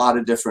a lot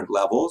of different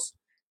levels.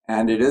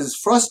 And it is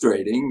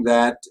frustrating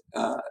that,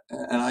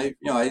 I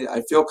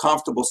feel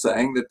comfortable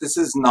saying that this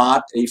is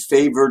not a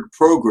favored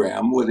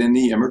program within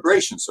the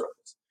Immigration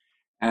Service.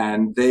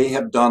 And they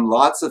have done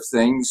lots of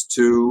things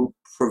to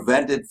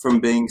prevent it from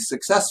being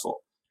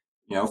successful.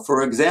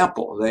 For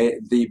example,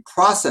 the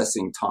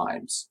processing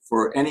times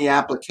for any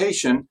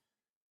application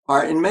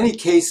are in many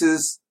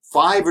cases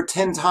 5 or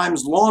 10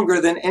 times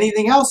longer than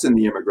anything else in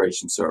the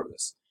Immigration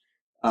Service.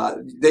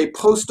 They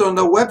post on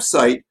their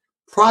website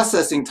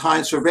processing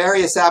times for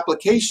various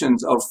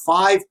applications of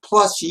 5+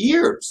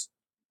 years.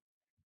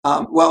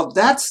 Well,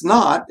 that's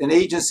not an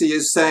agency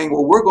is saying,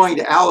 well, we're going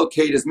to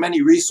allocate as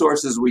many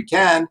resources as we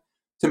can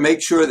to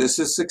make sure this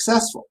is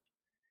successful.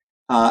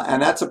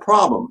 And that's a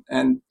problem.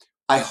 And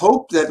I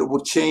hope that it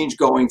will change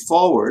going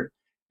forward.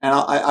 And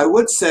I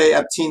would say,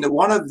 Abteen, that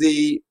one of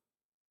the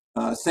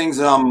things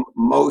that I'm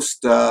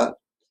most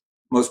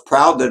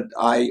proud that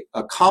I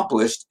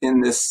accomplished in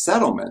this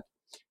settlement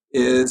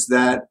is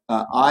that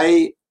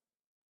I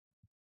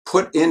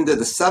put into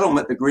the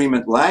settlement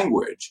agreement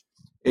language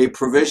a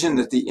provision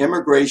that the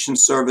Immigration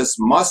Service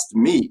must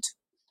meet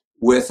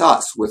with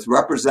us, with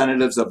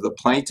representatives of the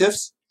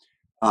plaintiffs,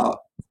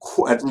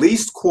 at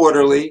least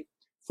quarterly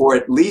for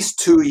at least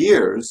 2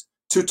 years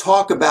to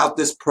talk about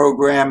this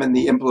program and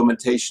the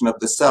implementation of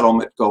the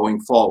settlement going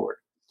forward.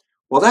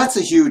 Well, that's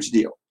a huge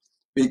deal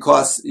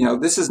because,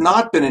 this has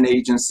not been an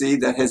agency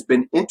that has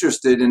been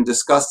interested in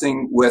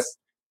discussing with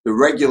the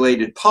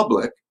regulated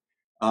public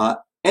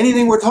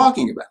anything we're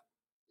talking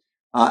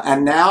about.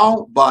 And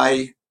now,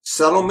 by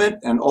settlement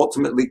and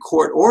ultimately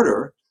court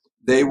order,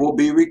 they will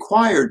be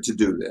required to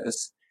do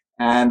this.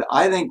 And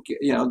I think,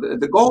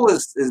 the goal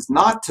is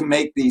not to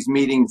make these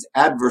meetings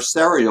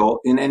adversarial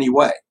in any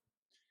way.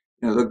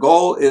 The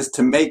goal is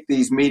to make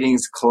these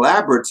meetings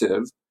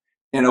collaborative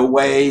in a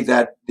way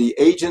that the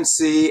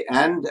agency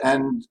and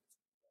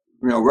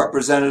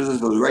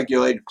representatives of the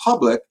regulated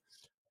public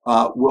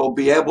will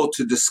be able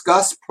to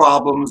discuss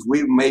problems.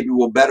 We maybe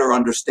will better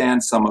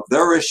understand some of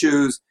their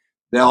issues.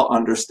 They'll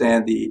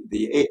understand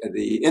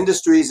the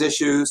industry's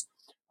issues,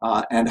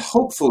 and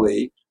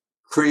hopefully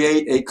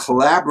create a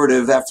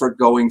collaborative effort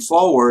going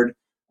forward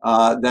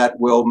that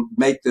will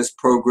make this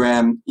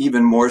program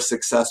even more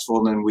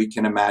successful than we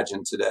can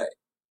imagine today.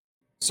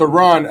 So,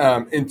 Ron,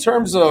 in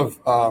terms of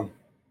the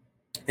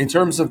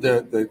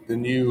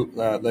new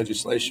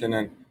legislation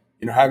and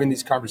having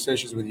these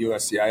conversations with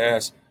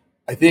USCIS,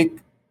 I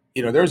think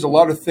there's a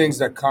lot of things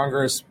that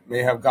Congress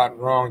may have gotten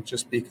wrong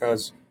just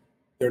because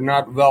they're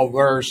not well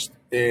versed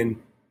in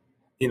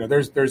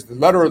there's the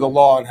letter of the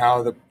law and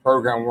how the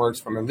program works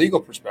from a legal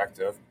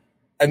perspective,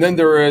 and then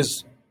there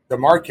is the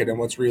market and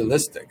what's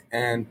realistic.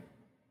 And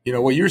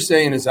what you're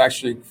saying is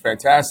actually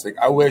fantastic.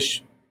 I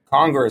wish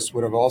Congress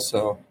would have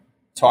also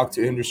talked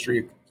to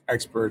industry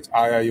experts,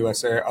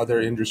 IIUSA, other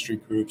industry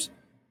groups,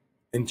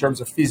 in terms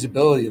of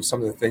feasibility of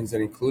some of the things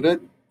that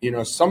included.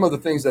 Some of the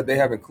things that they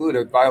have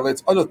included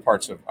violates other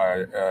parts of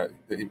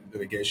the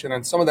litigation,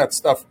 and some of that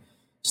stuff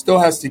still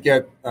has to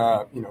get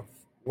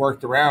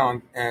worked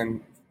around.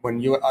 And when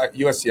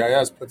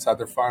USCIS puts out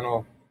their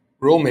final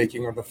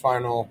rulemaking or the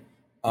final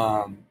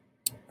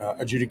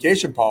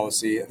adjudication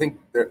policy, I think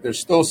there's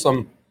still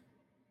some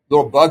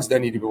little bugs that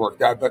need to be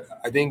worked out. But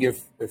I think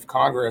if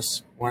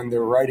Congress, when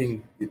they're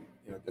writing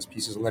this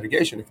pieces of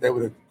litigation, if they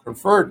would have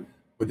conferred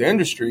with the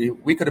industry,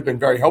 we could have been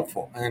very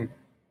helpful. And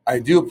I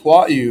do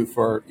applaud you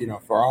for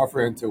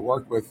offering to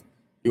work with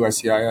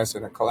USCIS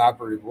in a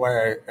collaborative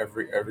way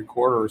every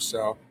quarter or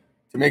so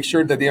to make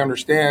sure that they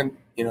understand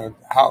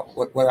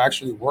what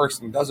actually works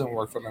and doesn't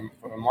work from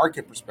a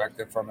market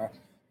perspective,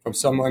 from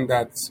someone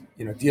that's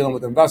dealing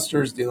with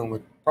investors, dealing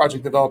with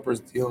project developers,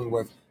 dealing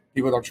with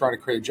people that are trying to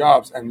create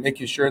jobs, and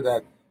making sure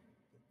that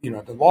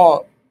the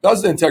law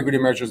does the integrity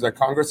measures that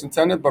Congress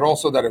intended, but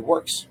also that it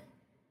works.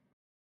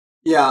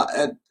 Yeah,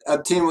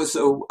 Tim,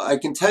 so I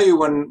can tell you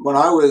when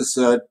I was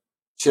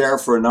chair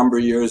for a number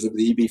of years of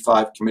the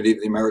EB-5 committee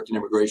of the American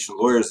Immigration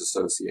Lawyers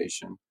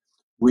Association,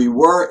 we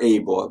were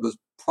able, it was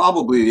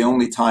probably the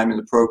only time in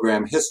the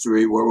program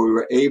history where we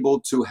were able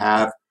to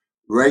have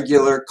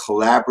regular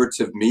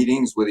collaborative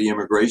meetings with the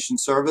Immigration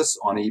Service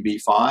on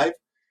EB-5.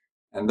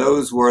 And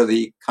those were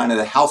the kind of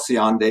the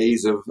halcyon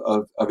days of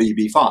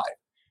EB-5.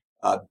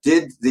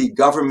 Did the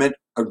government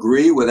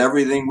agree with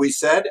everything we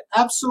said?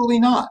 Absolutely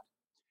not.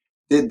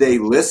 Did they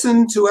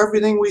listen to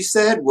everything we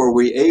said? Were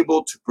we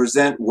able to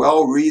present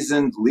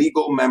well-reasoned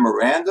legal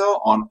memoranda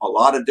on a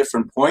lot of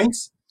different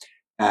points?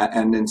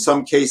 And in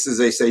some cases,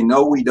 they say,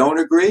 no, we don't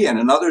agree. And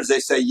in others, they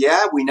say,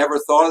 yeah, we never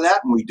thought of that,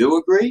 and we do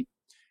agree.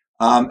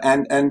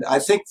 And I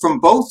think from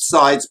both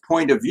sides'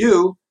 point of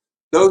view,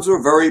 those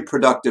were very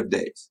productive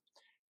days.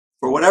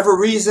 For whatever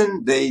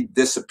reason, they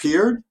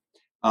disappeared.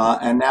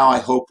 And now I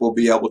hope we'll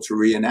be able to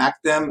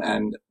reenact them.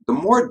 And the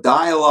more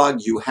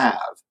dialogue you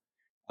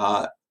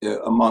have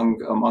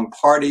among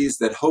parties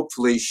that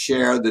hopefully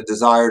share the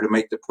desire to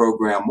make the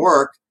program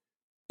work,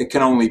 it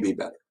can only be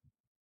better.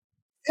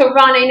 So,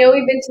 Ron, I know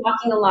we've been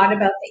talking a lot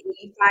about the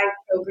EB-5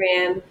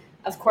 program.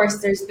 Of course,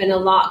 there's been a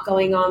lot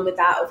going on with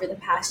that over the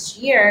past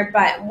year,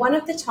 but one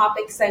of the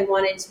topics I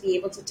wanted to be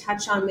able to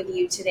touch on with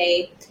you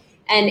today,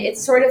 and it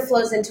sort of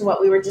flows into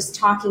what we were just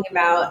talking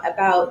about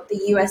the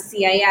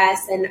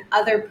USCIS and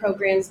other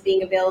programs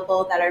being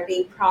available that are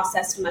being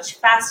processed much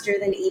faster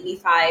than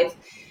EB-5.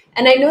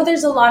 And I know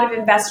there's a lot of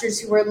investors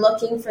who are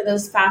looking for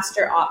those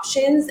faster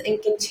options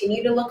and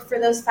continue to look for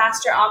those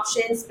faster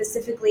options,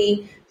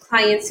 specifically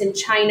clients in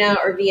China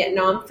or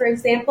Vietnam, for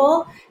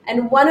example.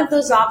 And one of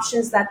those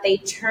options that they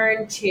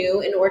turn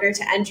to in order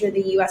to enter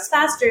the US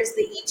faster is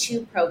the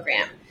E2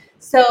 program.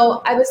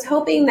 So I was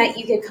hoping that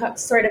you could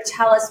sort of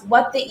tell us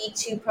what the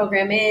E2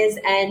 program is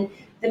and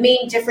the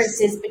main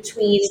differences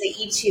between the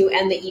E2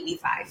 and the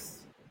EB-5.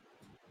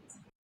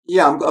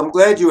 Yeah, I'm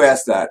glad you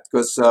asked that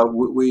because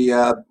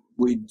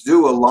we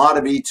do a lot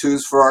of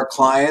E2s for our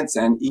clients,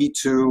 and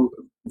E2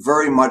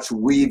 very much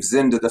weaves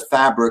into the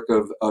fabric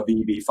of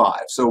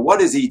EB-5. So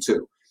what is E2?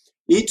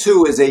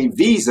 E2 is a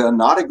visa,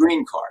 not a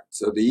green card.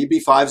 So the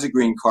EB-5 is a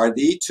green card.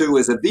 The E2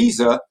 is a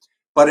visa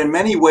but in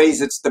many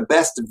ways, it's the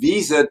best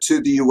visa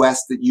to the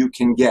US that you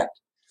can get.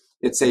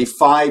 It's a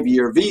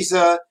 5-year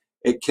visa.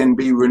 It can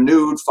be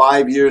renewed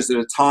 5 years at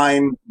a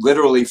time,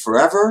 literally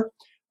forever.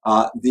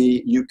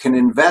 You can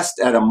invest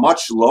at a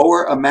much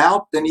lower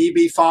amount than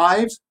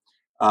EB5.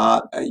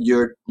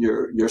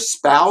 Your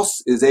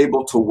spouse is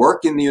able to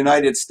work in the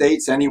United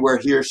States anywhere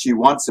he or she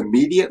wants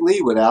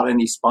immediately without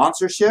any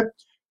sponsorship.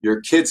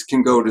 Your kids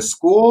can go to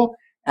school,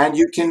 and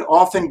you can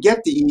often get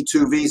the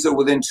E2 visa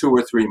within 2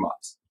 or 3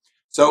 months.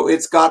 So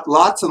it's got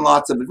lots and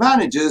lots of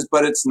advantages,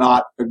 but it's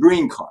not a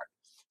green card.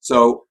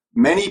 So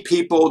many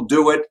people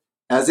do it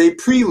as a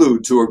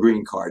prelude to a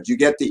green card. You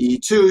get the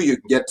E2, you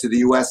can get to the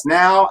US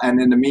now,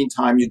 and in the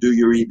meantime, you do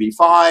your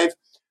EB5.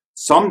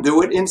 Some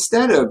do it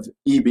instead of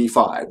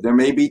EB5. There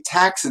may be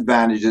tax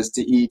advantages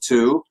to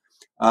E2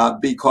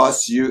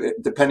 because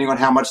depending on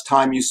how much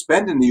time you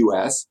spend in the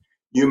US,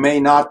 you may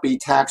not be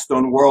taxed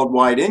on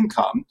worldwide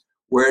income,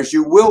 whereas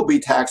you will be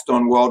taxed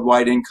on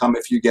worldwide income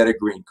if you get a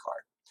green card.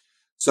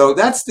 So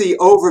that's the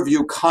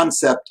overview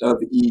concept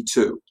of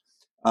E2.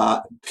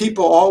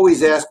 People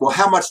always ask, well,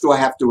 how much do I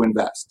have to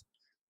invest?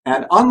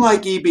 And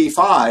unlike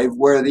EB5,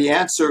 where the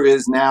answer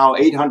is now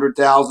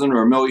 800,000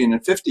 or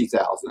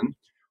 1,050,000,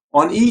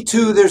 on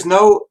E2, there's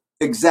no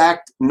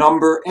exact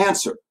number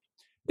answer.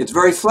 It's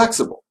very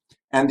flexible.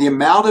 And the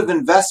amount of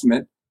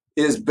investment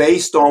is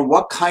based on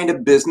what kind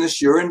of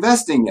business you're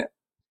investing in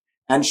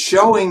and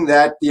showing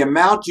that the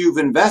amount you've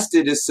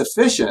invested is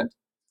sufficient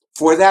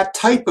for that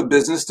type of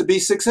business to be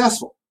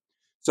successful.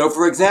 So,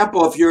 for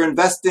example, if you're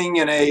investing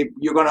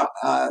you're going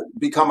to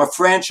become a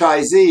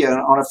franchisee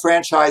on a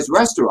franchise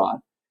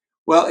restaurant,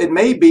 well, it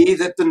may be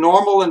that the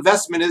normal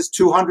investment is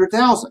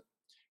 200,000,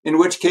 in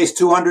which case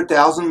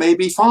 200,000 may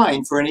be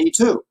fine for an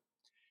E2.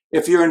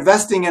 If you're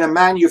investing in a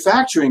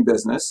manufacturing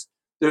business,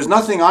 there's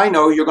nothing I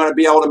know you're going to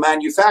be able to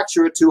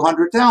manufacture at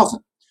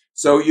 200,000.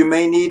 So you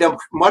may need a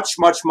much,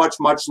 much, much,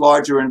 much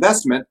larger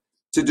investment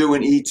to do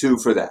an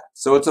E2 for that.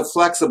 So it's a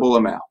flexible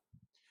amount.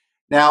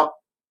 Now,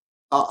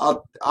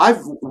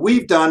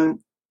 we've done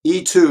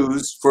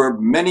E2s for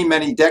many,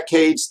 many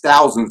decades,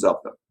 thousands of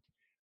them.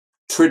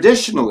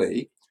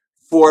 Traditionally,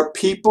 for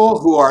people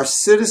who are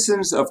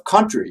citizens of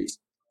countries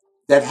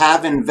that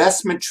have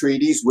investment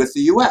treaties with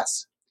the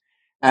US.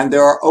 And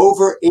there are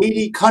over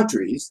 80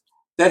 countries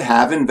that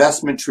have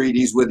investment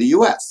treaties with the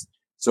US.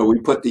 So we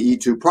put the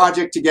E2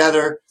 project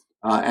together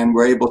and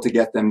we're able to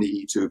get them the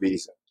E2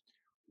 visa.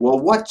 Well,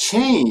 what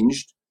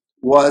changed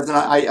was, and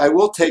I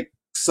will take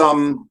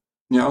some,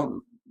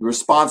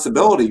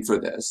 responsibility for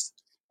this,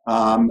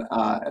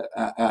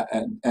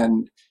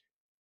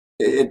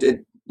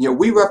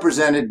 we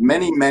represented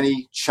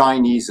many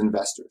Chinese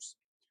investors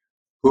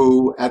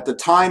who, at the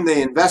time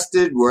they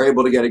invested, were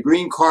able to get a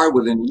green card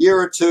within a year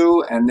or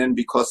two, and then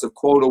because of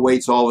quota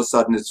weights, all of a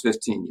sudden it's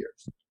 15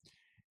 years.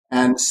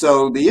 And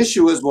so the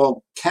issue is,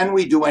 well, can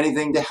we do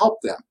anything to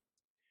help them?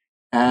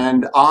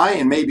 And I,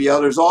 and maybe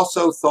others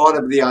also, thought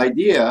of the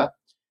idea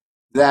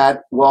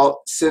that,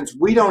 well, since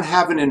we don't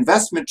have an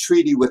investment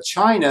treaty with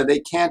China,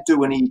 they can't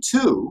do an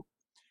E2,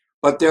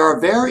 but there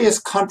are various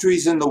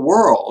countries in the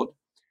world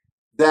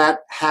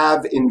that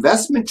have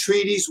investment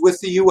treaties with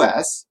the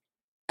US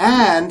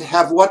and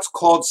have what's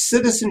called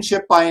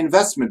citizenship by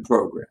investment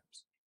programs.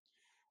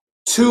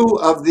 Two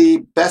of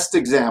the best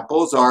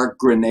examples are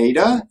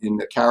Grenada in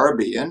the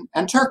Caribbean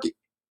and Turkey.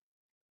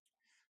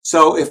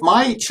 So if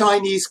my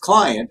Chinese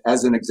client,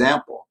 as an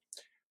example,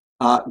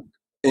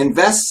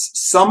 invests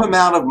some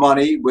amount of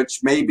money, which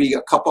may be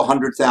a couple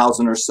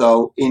 100,000 or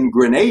so, in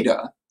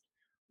Grenada,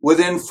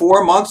 within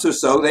 4 months or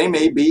so, they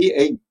may be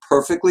a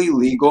perfectly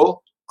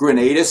legal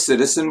Grenada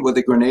citizen with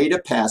a Grenada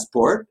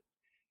passport,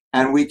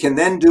 and we can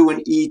then do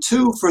an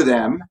E2 for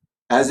them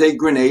as a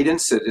Grenadian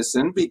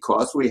citizen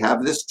because we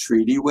have this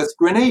treaty with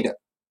Grenada.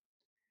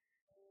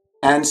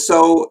 And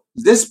so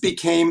this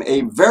became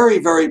a very,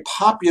 very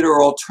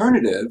popular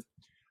alternative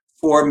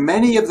for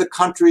many of the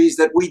countries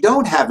that we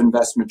don't have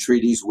investment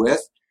treaties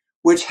with,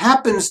 which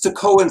happens to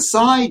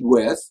coincide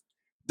with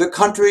the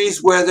countries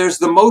where there's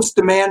the most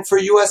demand for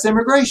US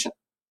immigration.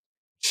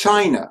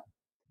 China,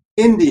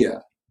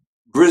 India,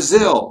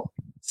 Brazil,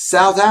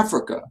 South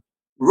Africa,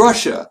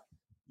 Russia,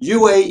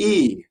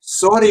 UAE,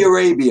 Saudi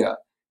Arabia,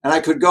 and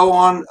I could go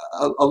on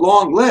a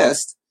long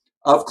list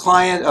of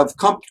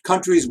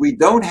countries we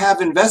don't have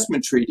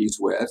investment treaties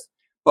with,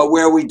 but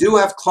where we do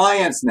have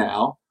clients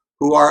now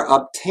who are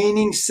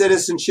obtaining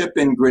citizenship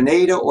in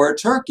Grenada or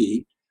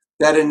Turkey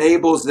that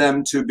enables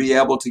them to be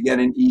able to get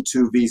an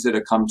E2 visa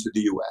to come to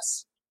the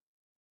US.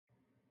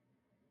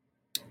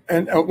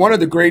 And one of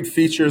the great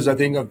features, I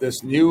think, of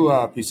this new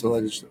piece of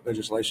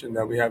legislation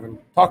that we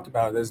haven't talked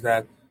about is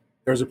that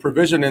there's a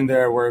provision in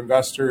there where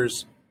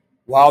investors,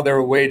 while they're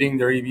awaiting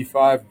their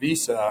EB5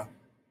 visa,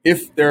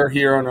 if they're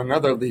here on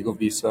another legal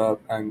visa,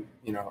 and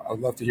I would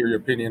love to hear your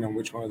opinion on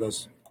which one of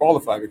those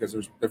qualify, because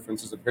there's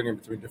differences of opinion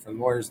between different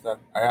lawyers that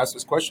I asked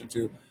this question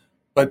to,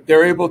 but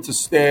they're able to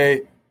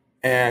stay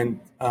and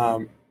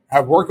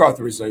have work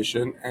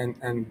authorization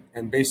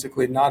and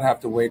basically not have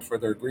to wait for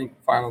their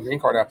final green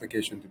card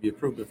application to be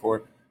approved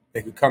before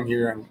they could come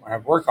here and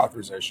have work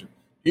authorization.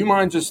 Do you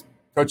mind just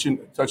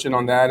touching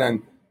on that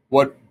and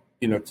what,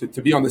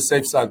 to be on the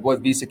safe side,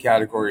 what visa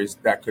categories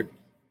that could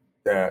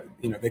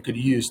they could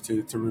use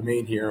to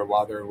remain here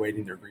while they're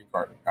awaiting their green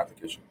card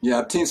application?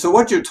 Yeah, Tim. So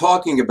what you're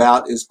talking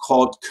about is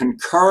called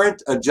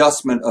concurrent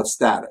adjustment of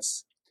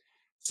status.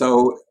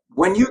 So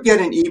when you get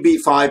an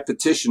EB-5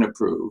 petition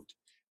approved,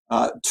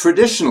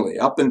 traditionally,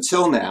 up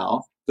until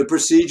now, the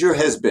procedure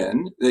has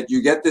been that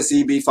you get this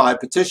EB-5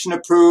 petition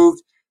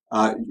approved,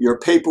 your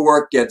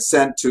paperwork gets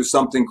sent to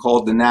something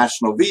called the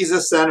National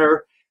Visa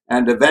Center,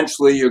 and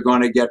eventually you're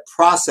going to get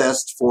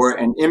processed for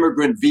an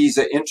immigrant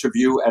visa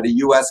interview at a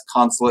U.S.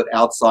 consulate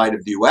outside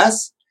of the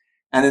U.S.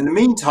 And in the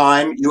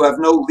meantime, you have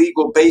no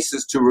legal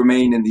basis to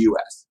remain in the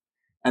U.S.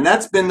 And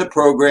that's been the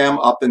program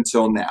up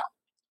until now.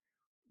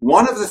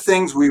 One of the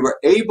things we were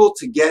able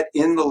to get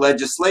in the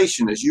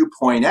legislation, as you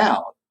point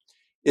out,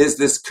 is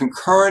this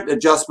concurrent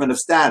adjustment of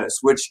status,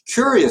 which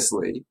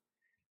curiously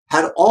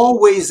had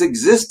always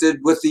existed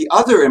with the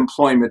other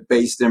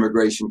employment-based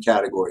immigration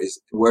categories,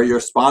 where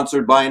you're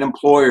sponsored by an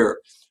employer,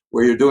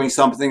 where you're doing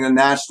something in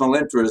national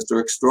interest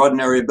or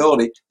extraordinary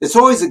ability. It's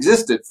always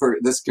existed for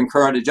this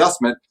concurrent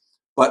adjustment,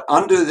 but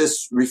under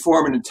this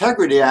Reform and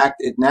Integrity Act,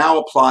 it now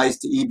applies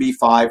to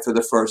EB-5 for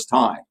the first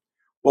time.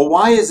 Well,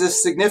 why is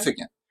this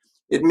significant?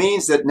 It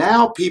means that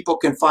now people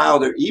can file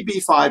their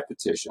EB-5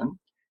 petition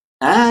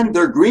and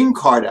their green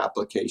card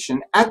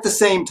application at the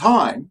same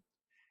time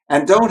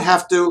and don't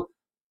have to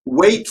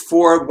wait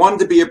for one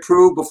to be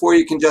approved before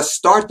you can just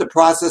start the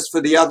process for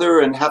the other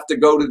and have to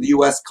go to the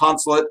U.S.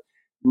 consulate.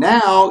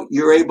 Now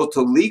you're able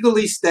to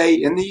legally stay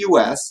in the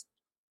U.S.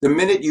 the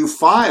minute you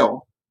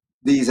file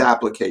these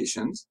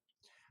applications,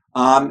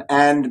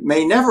 and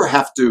may never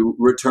have to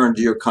return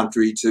to your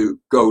country to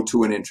go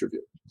to an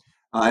interview.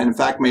 And in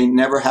fact, may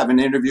never have an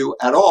interview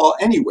at all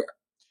anywhere.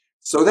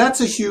 So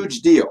that's a huge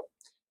deal.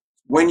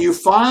 When you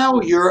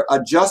file your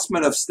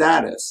adjustment of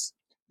status,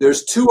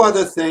 there's two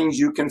other things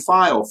you can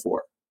file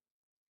for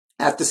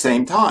at the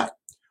same time.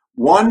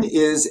 One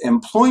is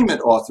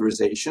employment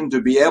authorization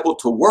to be able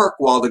to work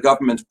while the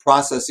government's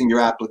processing your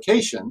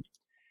application.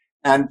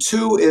 And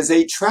two is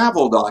a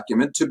travel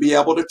document to be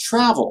able to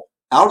travel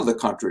out of the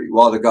country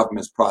while the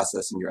government's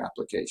processing your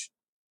application.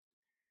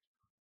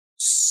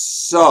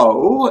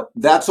 So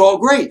that's all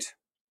great.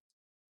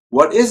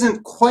 What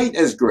isn't quite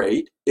as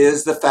great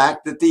is the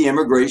fact that the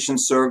Immigration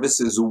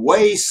Service is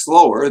way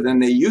slower than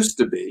they used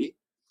to be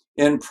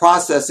in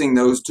processing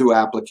those two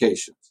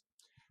applications.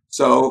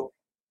 So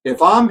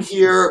if I'm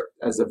here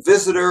as a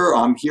visitor,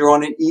 I'm here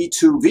on an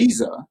E2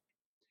 visa,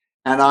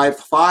 and I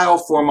file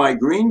for my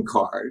green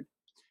card,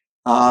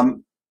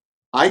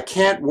 I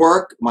can't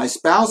work, my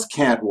spouse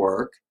can't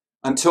work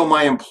until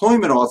my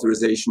employment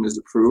authorization is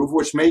approved,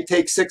 which may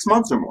take 6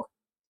 months or more.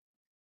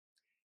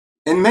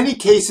 In many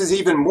cases,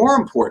 even more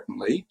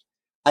importantly,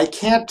 I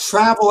can't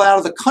travel out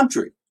of the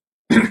country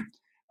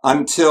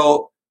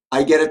until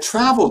I get a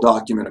travel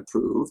document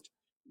approved,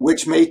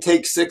 which may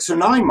take 6 or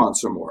 9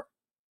 months or more.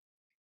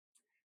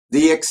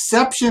 The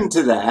exception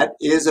to that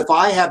is if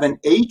I have an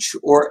H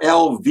or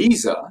L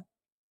visa,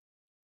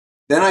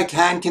 then I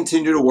can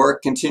continue to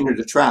work, continue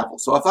to travel.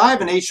 So if I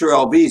have an H or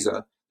L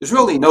visa, there's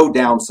really no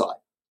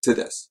downside to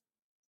this.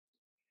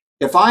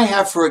 If I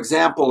have, for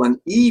example, an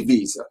E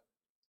visa,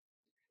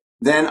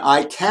 then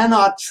I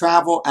cannot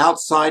travel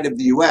outside of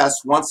the U.S.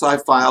 once I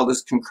file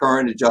this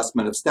concurrent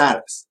adjustment of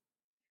status.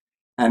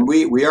 And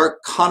we are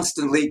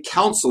constantly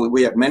counseling.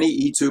 We have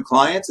many E2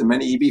 clients and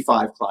many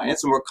EB5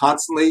 clients, and we're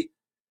constantly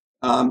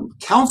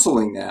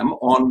counseling them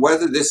on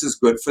whether this is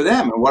good for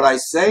them. And what I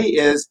say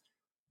is,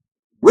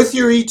 with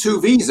your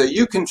E2 visa,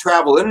 you can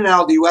travel in and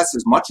out of the U.S.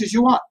 as much as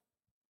you want.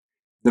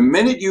 The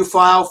minute you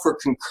file for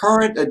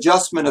concurrent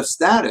adjustment of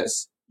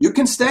status, you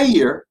can stay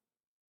here.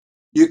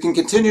 You can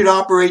continue to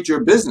operate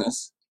your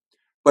business,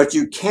 but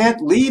you can't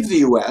leave the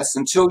U.S.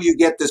 until you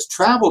get this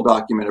travel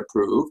document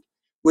approved,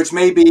 which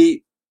may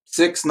be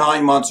 6,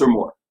 9 months or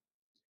more.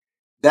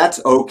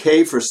 That's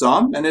okay for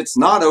some, and it's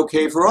not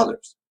okay for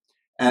others.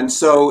 And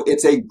so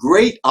it's a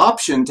great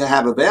option to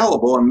have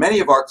available, and many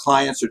of our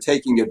clients are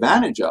taking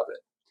advantage of it.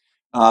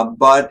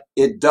 But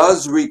it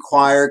does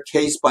require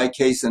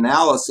case-by-case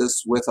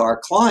analysis with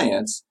our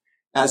clients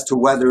as to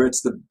whether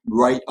it's the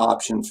right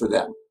option for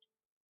them.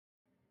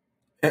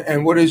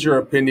 And what is your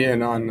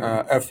opinion on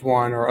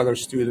F1 or other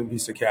student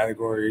visa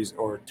categories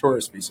or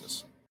tourist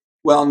visas?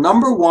 Well,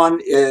 number one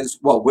is,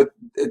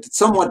 it's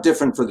somewhat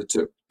different for the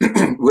two.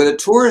 With a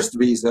tourist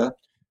visa,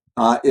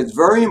 it's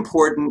very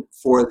important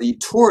for the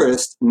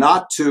tourist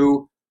not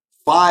to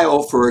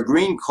file for a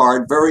green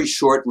card very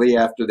shortly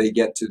after they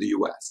get to the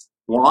U.S.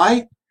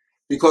 Why?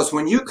 Because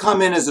when you come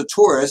in as a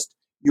tourist,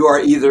 you are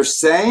either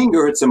saying,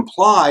 or it's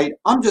implied,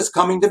 I'm just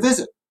coming to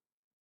visit.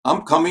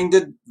 I'm coming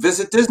to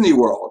visit Disney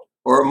World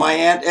or my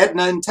Aunt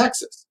Edna in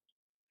Texas.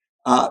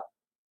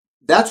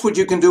 That's what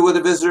you can do with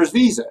a visitor's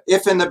visa.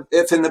 If in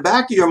the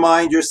back of your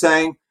mind you're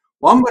saying,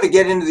 well, I'm going to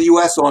get into the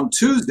U.S. on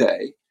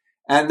Tuesday,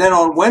 and then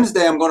on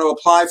Wednesday I'm going to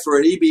apply for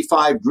an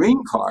EB5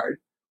 green card,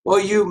 well,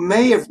 you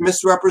may have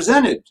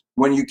misrepresented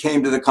when you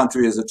came to the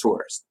country as a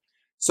tourist.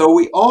 So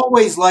we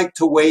always like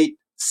to wait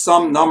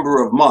some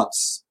number of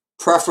months,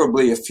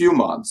 preferably a few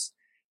months,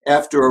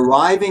 after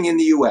arriving in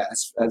the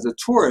U.S. as a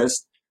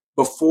tourist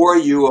before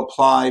you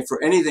apply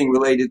for anything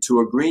related to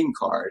a green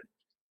card,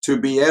 to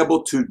be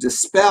able to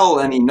dispel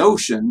any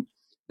notion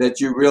that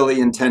you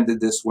really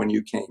intended this when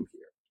you came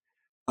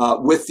here.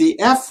 With the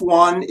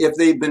F1, if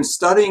they've been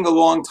studying a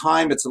long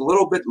time, it's a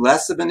little bit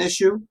less of an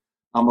issue.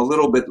 I'm a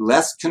little bit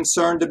less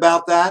concerned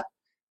about that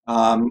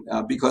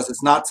because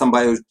it's not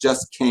somebody who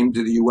just came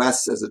to the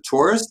U.S. as a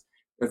tourist.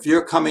 If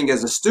you're coming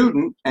as a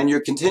student and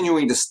you're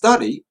continuing to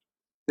study,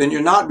 then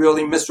you're not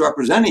really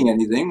misrepresenting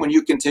anything when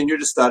you continue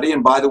to study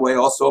and, by the way,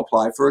 also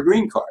apply for a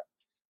green card.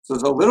 So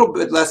there's a little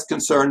bit less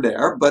concern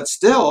there, but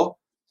still,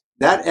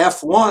 that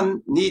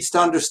F1 needs to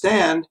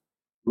understand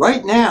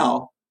right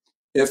now,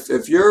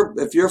 if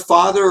your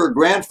father or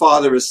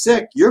grandfather is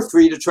sick, you're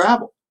free to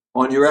travel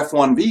on your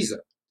F1 visa.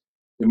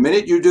 The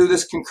minute you do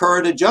this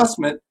concurrent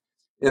adjustment,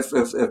 if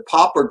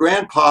pop or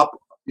grandpop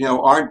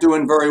aren't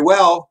doing very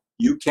well,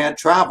 you can't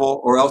travel,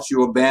 or else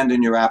you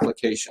abandon your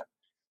application.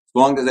 As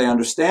long as they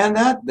understand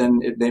that, then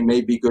they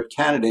may be good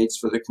candidates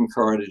for the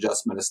concurrent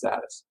adjustment of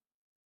status.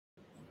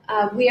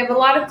 We have a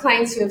lot of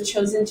clients who have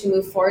chosen to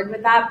move forward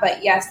with that,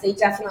 but yes, they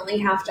definitely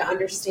have to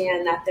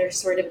understand that they're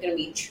sort of going to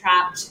be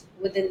trapped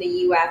within the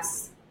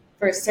U.S.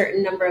 for a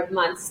certain number of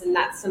months, and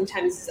that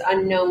sometimes is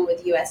unknown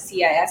with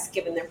USCIS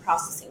given their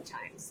processing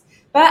times.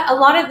 But a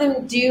lot of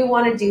them do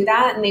want to do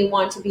that, and they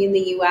want to be in the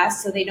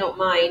U.S., so they don't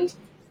mind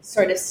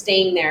sort of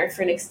staying there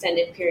for an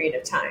extended period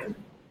of time.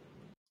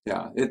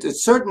 Yeah, it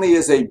certainly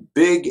is a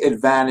big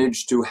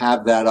advantage to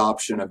have that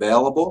option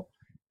available.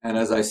 And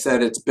as I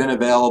said, it's been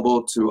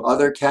available to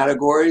other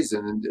categories,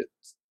 and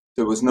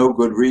there was no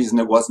good reason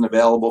it wasn't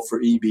available for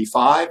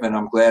EB5, and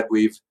I'm glad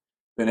we've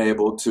been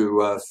able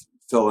to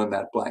fill in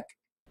that blank.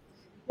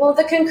 Well,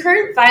 the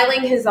concurrent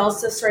filing has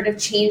also sort of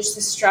changed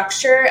the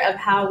structure of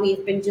how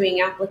we've been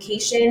doing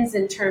applications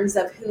in terms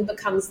of who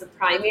becomes the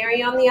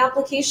primary on the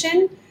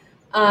application.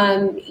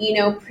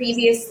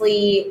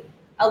 Previously,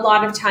 a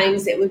lot of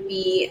times it would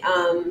be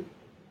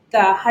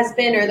the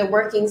husband or the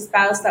working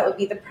spouse that would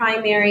be the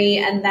primary,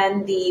 and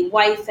then the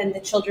wife and the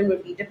children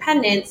would be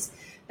dependents.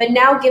 But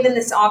now, given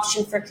this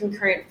option for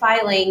concurrent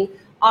filing,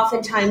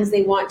 oftentimes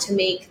they want to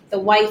make the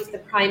wife the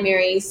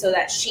primary so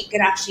that she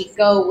could actually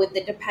go with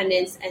the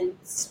dependents and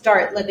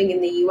start living in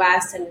the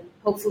U.S. and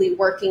hopefully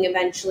working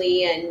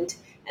eventually, and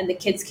the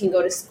kids can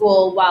go to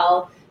school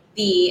while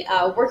the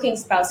working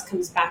spouse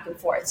comes back and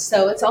forth.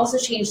 So it's also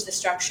changed the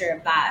structure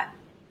of that.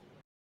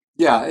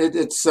 Yeah,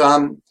 it's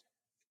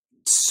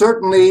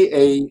certainly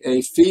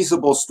a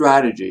feasible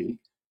strategy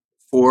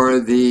for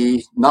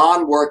the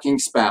non-working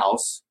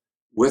spouse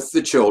with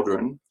the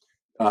children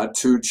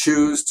to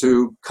choose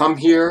to come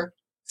here,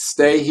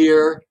 stay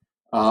here,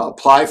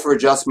 apply for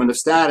adjustment of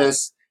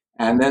status,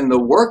 and then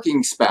the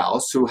working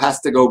spouse who has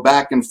to go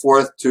back and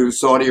forth to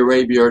Saudi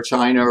Arabia or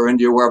China or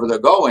India, wherever they're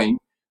going,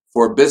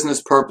 for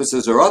business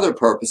purposes or other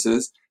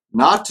purposes,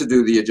 not to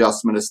do the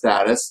adjustment of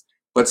status,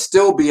 but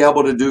still be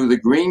able to do the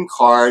green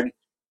card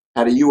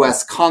at a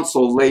U.S.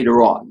 consul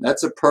later on.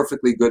 That's a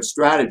perfectly good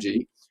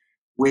strategy.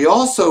 We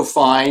also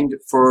find,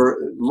 for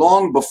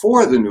long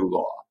before the new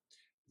law,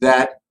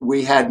 that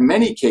we had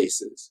many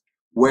cases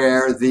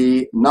where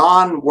the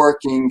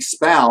non-working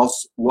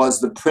spouse was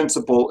the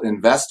principal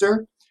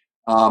investor,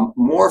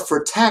 more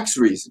for tax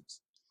reasons.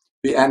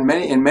 And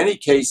in many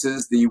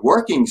cases, the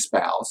working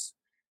spouse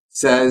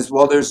says,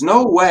 well, there's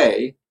no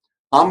way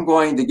I'm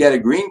going to get a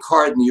green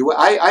card in the U.S.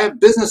 I have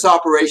business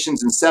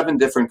operations in 7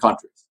 different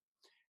countries.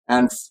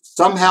 And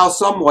somehow,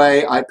 some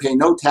way, I pay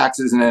no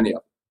taxes in any of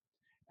them.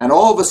 And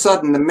all of a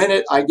sudden, the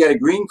minute I get a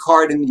green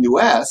card in the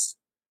U.S.,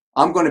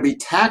 I'm going to be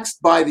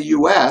taxed by the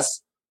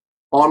U.S.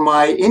 on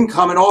my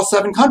income in all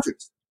 7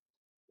 countries.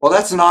 Well,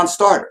 that's a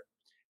non-starter.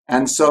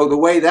 And so the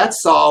way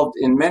that's solved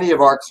in many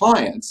of our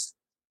clients,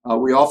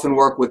 we often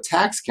work with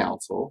tax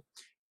counsel,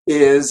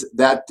 is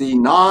that the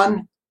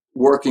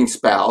non-working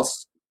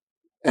spouse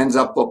ends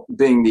up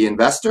being the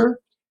investor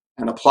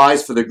and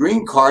applies for the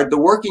green card. The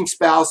working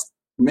spouse,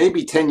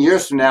 maybe 10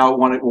 years from now,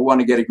 will want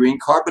to get a green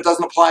card, but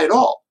doesn't apply at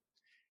all,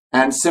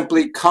 and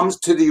simply comes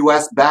to the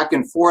U.S. back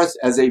and forth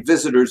as a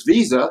visitor's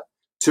visa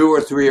 2 or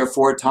 3 or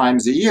 4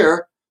 times a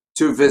year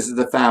to visit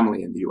the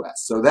family in the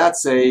U.S. So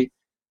that's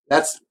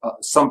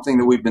something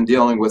that we've been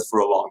dealing with for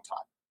a long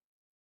time.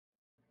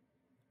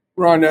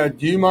 Ron,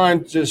 do you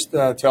mind just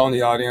telling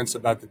the audience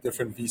about the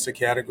different visa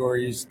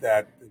categories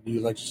that the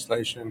new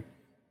legislation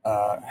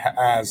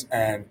has,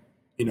 and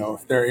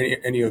if there are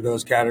any of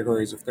those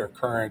categories, if they're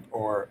current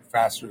or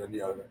faster than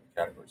the other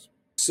categories?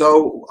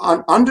 So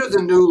under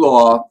the new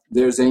law,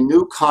 there's a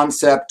new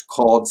concept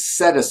called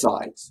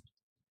set-asides.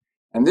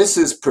 And this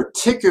is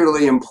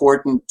particularly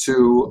important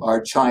to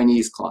our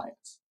Chinese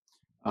clients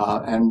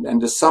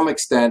and to some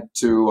extent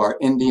to our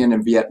Indian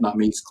and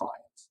Vietnamese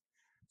clients.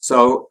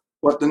 So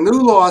what the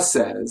new law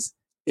says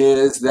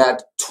is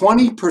that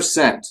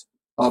 20%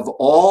 of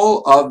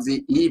all of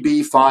the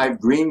EB5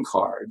 green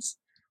cards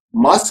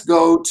must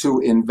go to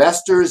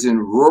investors in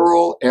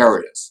rural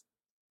areas.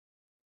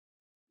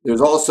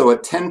 There's also a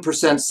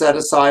 10% set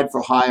aside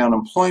for high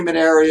unemployment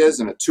areas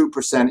and a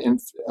 2%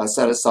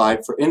 set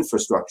aside for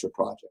infrastructure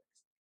projects.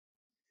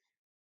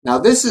 Now,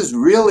 this is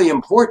really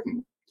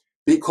important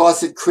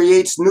because it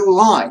creates new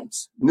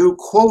lines, new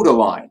quota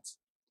lines.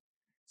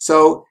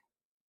 So,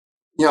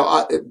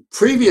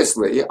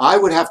 previously, I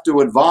would have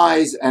to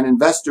advise an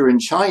investor in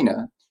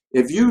China,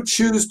 if you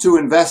choose to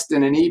invest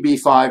in an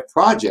EB5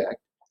 project,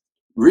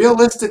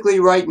 realistically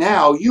right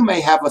now, you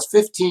may have a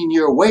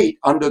 15-year wait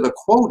under the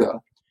quota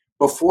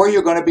before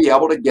you're going to be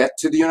able to get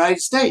to the United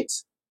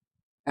States.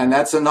 And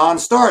that's a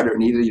non-starter.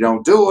 And either you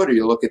don't do it or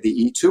you look at the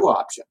E2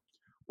 option.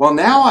 Well,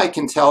 now I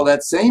can tell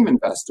that same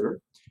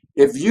investor,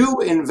 if you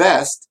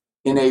invest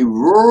in a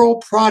rural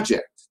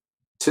project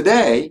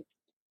today,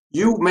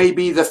 you may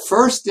be the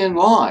first in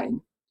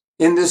line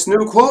in this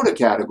new quota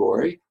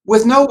category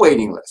with no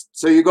waiting list.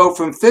 So you go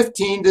from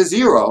 15 to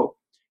 0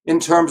 in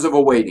terms of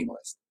a waiting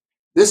list.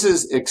 This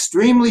is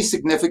extremely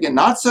significant,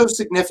 not so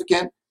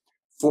significant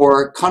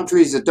for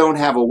countries that don't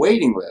have a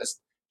waiting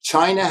list.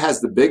 China has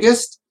the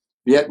biggest.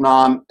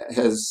 Vietnam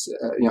has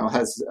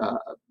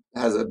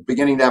a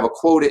beginning to have a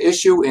quota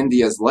issue.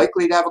 India is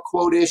likely to have a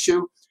quota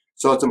issue.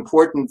 So it's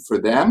important for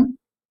them,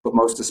 but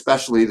most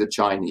especially the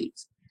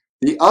Chinese.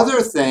 The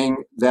other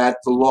thing that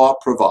the law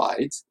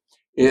provides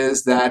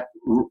is that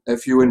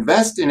if you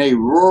invest in a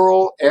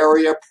rural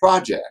area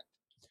project,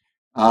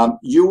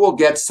 you will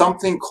get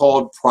something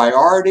called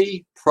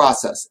priority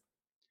processing.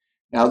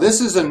 Now,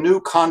 this is a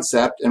new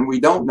concept, and we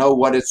don't know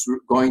what it's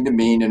going to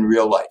mean in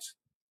real life.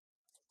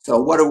 So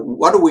what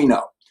do we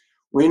know?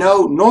 We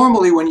know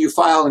normally when you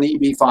file an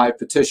EB5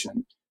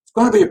 petition, it's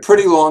going to be a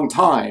pretty long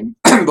time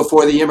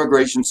before the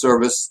Immigration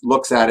Service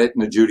looks at it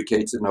and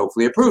adjudicates it and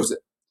hopefully approves it.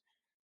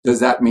 Does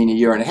that mean a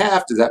year and a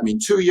half? Does that mean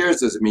 2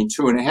 years? Does it mean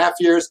 2.5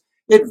 years?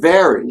 It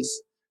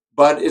varies,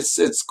 but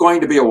it's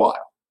going to be a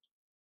while.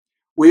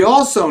 We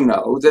also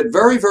know that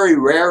very, very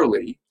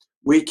rarely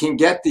we can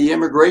get the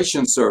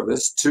Immigration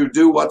Service to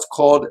do what's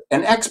called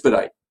an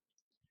expedite.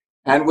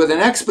 And with an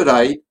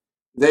expedite,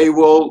 they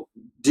will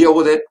deal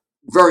with it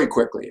very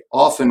quickly,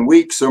 often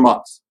weeks or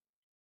months.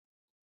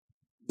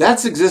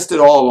 That's existed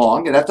all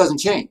along, and that doesn't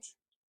change.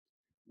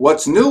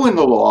 What's new in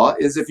the law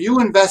is if you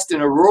invest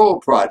in a rural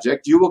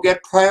project, you will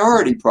get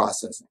priority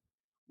processing.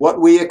 What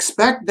we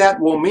expect that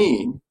will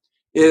mean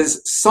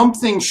is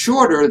something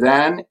shorter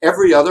than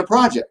every other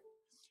project.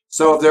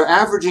 So if they're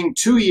averaging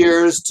 2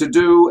 years to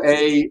do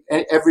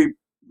every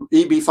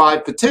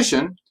EB5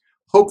 petition,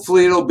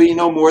 hopefully it'll be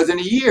no more than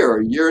a year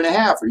and a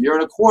half, or a year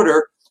and a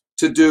quarter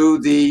to do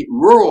the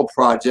rural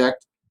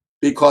project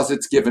because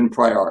it's given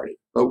priority.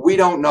 But we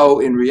don't know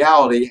in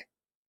reality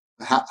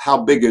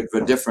how big of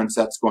a difference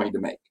that's going to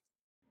make.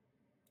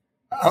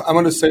 I'm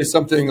going to say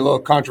something a little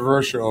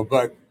controversial,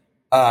 but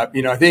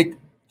I think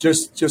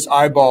just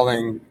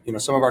eyeballing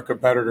some of our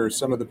competitors,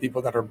 some of the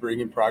people that are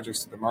bringing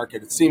projects to the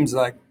market, it seems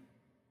like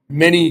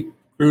many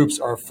groups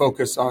are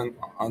focused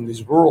on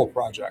these rural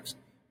projects.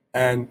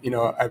 And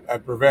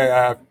at Brevet,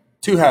 I have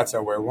two hats I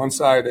wear. One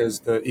side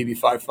is the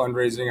EB5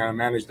 fundraising, and I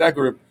manage that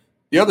group.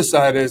 The other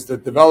side is the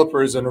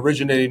developers and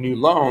originating new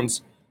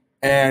loans.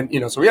 And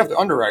so we have to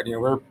underwrite.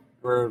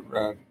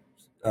 We're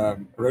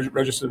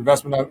registered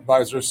investment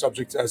advisors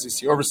subject to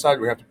SEC oversight.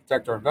 We have to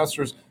protect our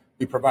investors.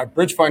 We provide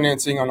bridge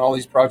financing on all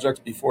these projects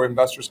before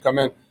investors come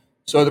in.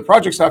 So the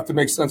projects have to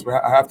make sense.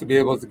 I have to be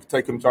able to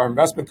take them to our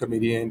investment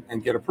committee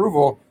and get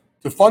approval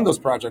to fund those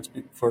projects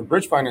for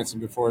bridge financing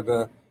before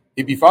the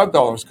EB5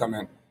 dollars come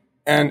in.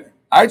 And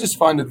I just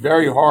find it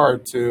very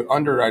hard to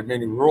underwrite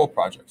many rural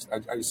projects.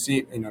 I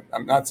see,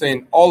 I'm not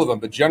saying all of them,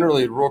 but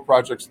generally rural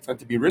projects tend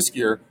to be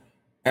riskier.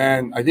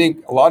 And I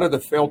think a lot of the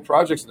failed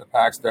projects in the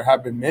past, there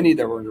have been many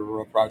that were in the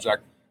rural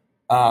project.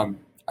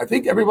 I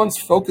think everyone's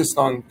focused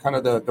on kind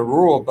of the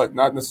rural, but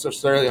not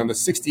necessarily on the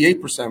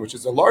 68%, which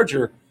is the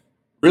larger,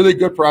 really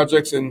good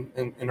projects in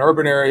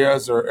urban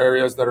areas or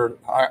areas that are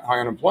high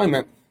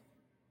unemployment.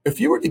 If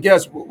you were to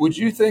guess, would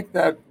you think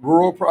that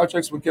rural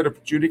projects would get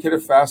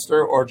adjudicated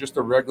faster, or just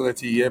a regular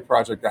TEA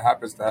project that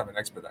happens to have an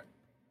expedite?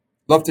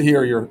 Love to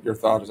hear your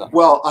thoughts on that.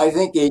 Well, I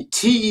think a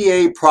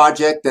TEA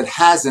project that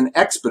has an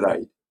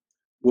expedite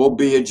will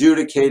be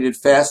adjudicated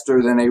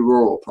faster than a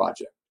rural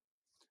project.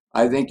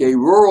 I think a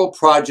rural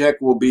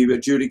project will be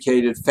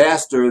adjudicated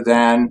faster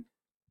than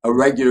a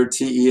regular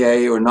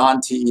TEA or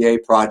non-TEA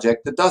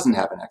project that doesn't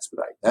have an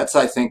expedite. That's,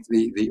 I think,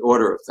 the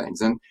order of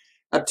things. And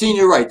Abtine,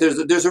 you're right.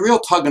 There's a real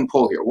tug and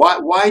pull here.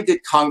 Why did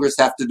Congress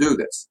have to do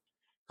this?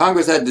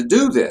 Congress had to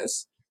do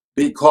this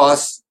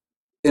because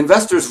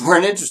investors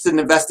weren't interested in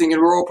investing in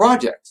rural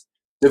projects.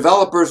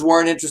 Developers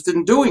weren't interested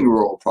in doing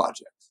rural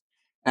projects.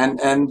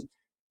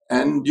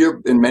 And you're,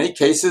 in many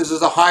cases,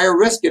 there's a higher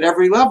risk at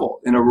every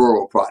level in a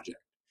rural project.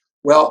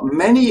 Well,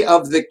 many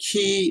of the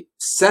key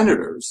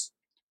senators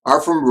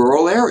are from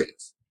rural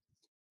areas.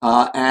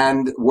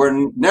 And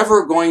we're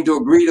never going to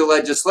agree to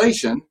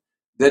legislation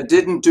that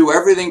didn't do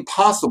everything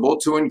possible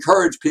to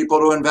encourage people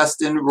to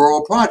invest in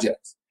rural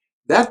projects.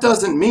 That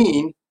doesn't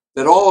mean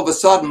that all of a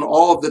sudden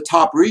all of the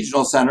top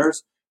regional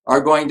centers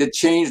are going to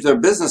change their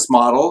business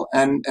model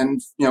and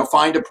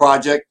find a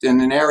project in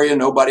an area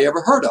nobody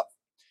ever heard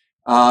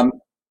of.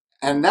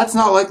 And that's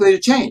not likely to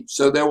change.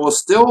 So there will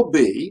still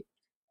be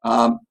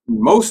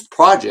most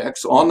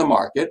projects on the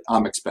market,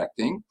 I'm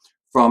expecting,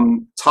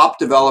 from top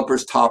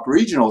developers, top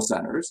regional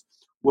centers,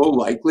 will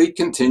likely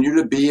continue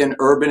to be in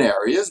urban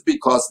areas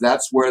because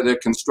that's where the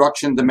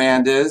construction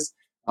demand is.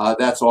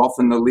 That's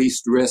often the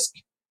least risk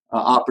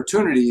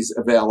opportunities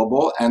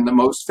available and the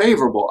most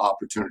favorable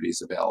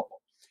opportunities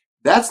available.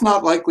 That's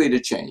not likely to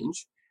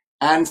change.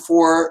 And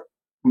for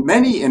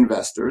many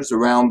investors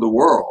around the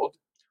world,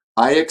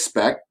 I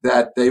expect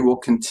that they will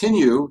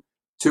continue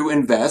to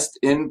invest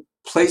in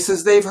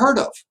places they've heard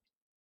of,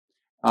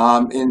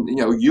 in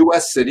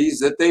U.S. cities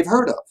that they've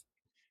heard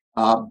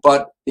of.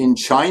 But in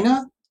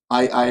China,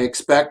 I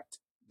expect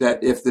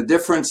that if the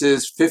difference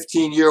is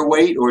 15-year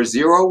wait or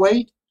zero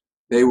wait,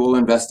 they will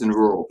invest in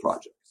rural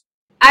projects.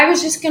 I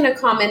was just going to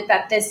comment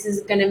that this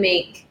is going to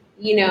make,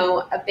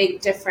 a big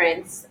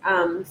difference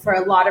for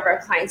a lot of our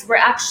clients. We're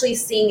actually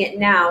seeing it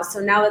now. So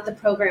now that the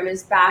program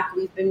is back,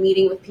 we've been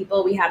meeting with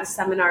people. We had a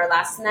seminar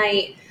last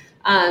night,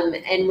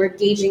 and we're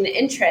gauging the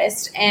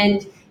interest.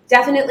 And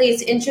definitely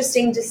it's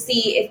interesting to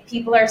see if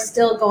people are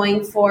still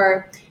going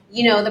for,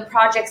 the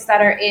projects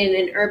that are in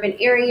an urban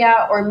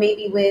area or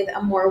maybe with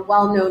a more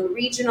well-known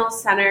regional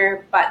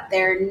center, but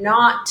they're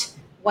not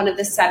one of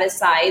the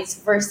set-asides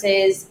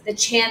versus the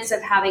chance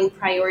of having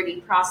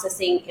priority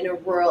processing in a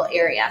rural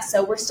area.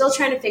 So we're still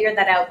trying to figure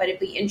that out, but it'd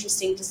be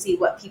interesting to see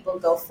what people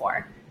go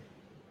for.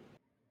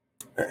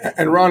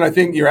 And Ron, I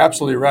think you're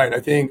absolutely right. I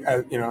think,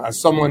 as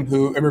someone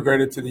who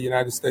immigrated to the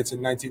United States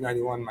in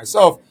 1991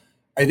 myself,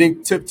 I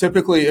think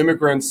typically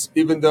immigrants,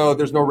 even though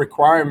there's no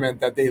requirement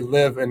that they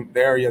live in the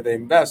area they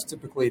invest,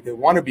 typically they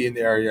want to be in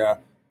the area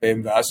they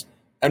invest.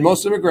 And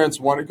most immigrants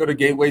want to go to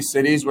gateway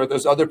cities where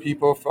there's other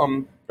people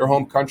from their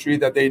home country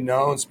that they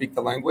know and speak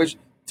the language.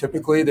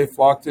 Typically, they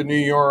flock to New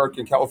York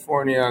and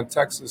California and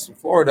Texas and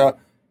Florida,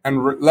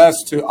 and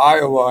less to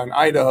Iowa and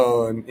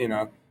Idaho and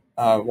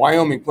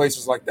Wyoming,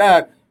 places like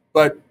that.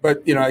 But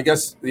I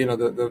guess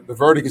the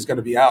verdict is going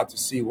to be out to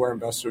see where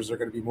investors are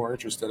going to be more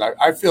interested.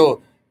 I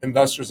feel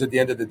investors at the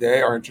end of the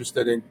day are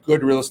interested in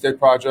good real estate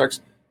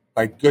projects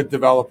by good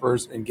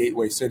developers in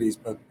gateway cities.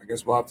 But I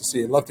guess we'll have to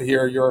see. I'd love to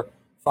hear your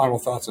final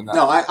thoughts on that.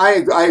 No, I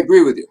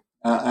agree with you.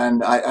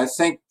 And I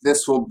think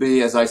this will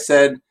be, as I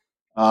said,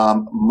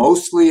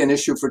 mostly an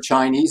issue for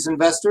Chinese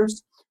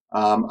investors.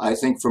 I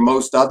think for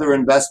most other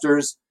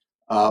investors,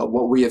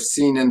 what we have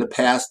seen in the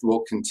past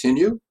will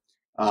continue,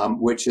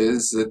 which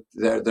is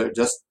that they're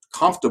just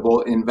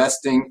comfortable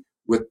investing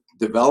with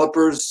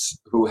developers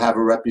who have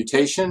a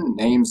reputation,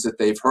 names that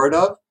they've heard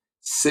of,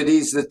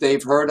 cities that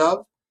they've heard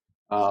of,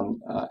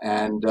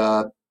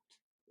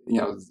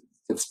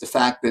 it's the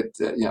fact that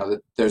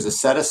that there's a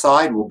set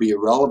aside will be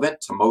irrelevant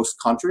to most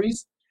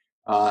countries,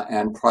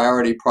 and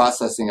priority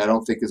processing I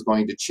don't think is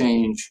going to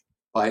change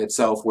by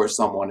itself where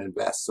someone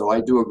invests. So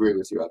I do agree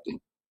with you, Abdi.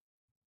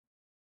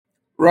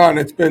 Ron,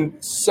 it's been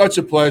such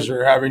a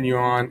pleasure having you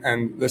on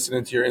and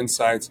listening to your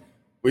insights.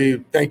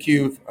 We thank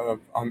you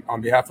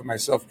on behalf of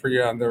myself,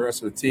 Priya, and the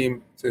rest of the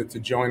team to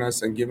join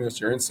us and giving us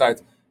your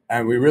insights.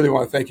 And we really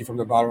want to thank you from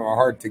the bottom of our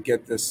heart to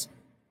get this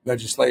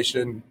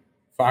legislation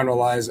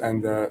finalized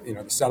and the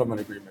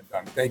settlement agreement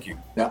done. Thank you.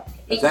 Yeah,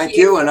 thank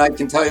you. And I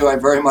can tell you I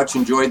very much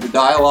enjoyed the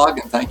dialogue,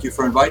 and thank you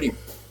for inviting me.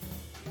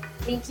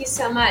 Thank you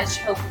so much.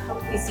 Hope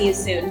we see you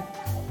soon.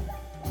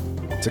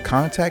 To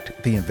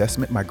contact the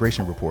Investment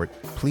Migration Report,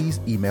 please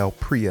email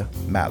Priya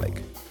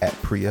Malik at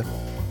Priya,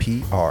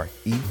 Preeya,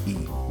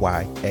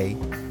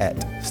 at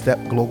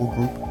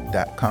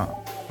stepglobalgroup.com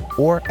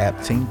or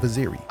Abtin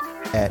Vaziri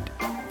at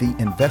the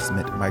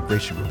Investment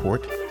Migration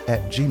Report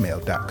at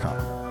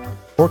gmail.com,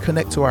 or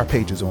connect to our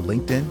pages on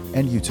LinkedIn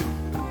and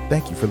YouTube.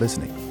 Thank you for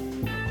listening.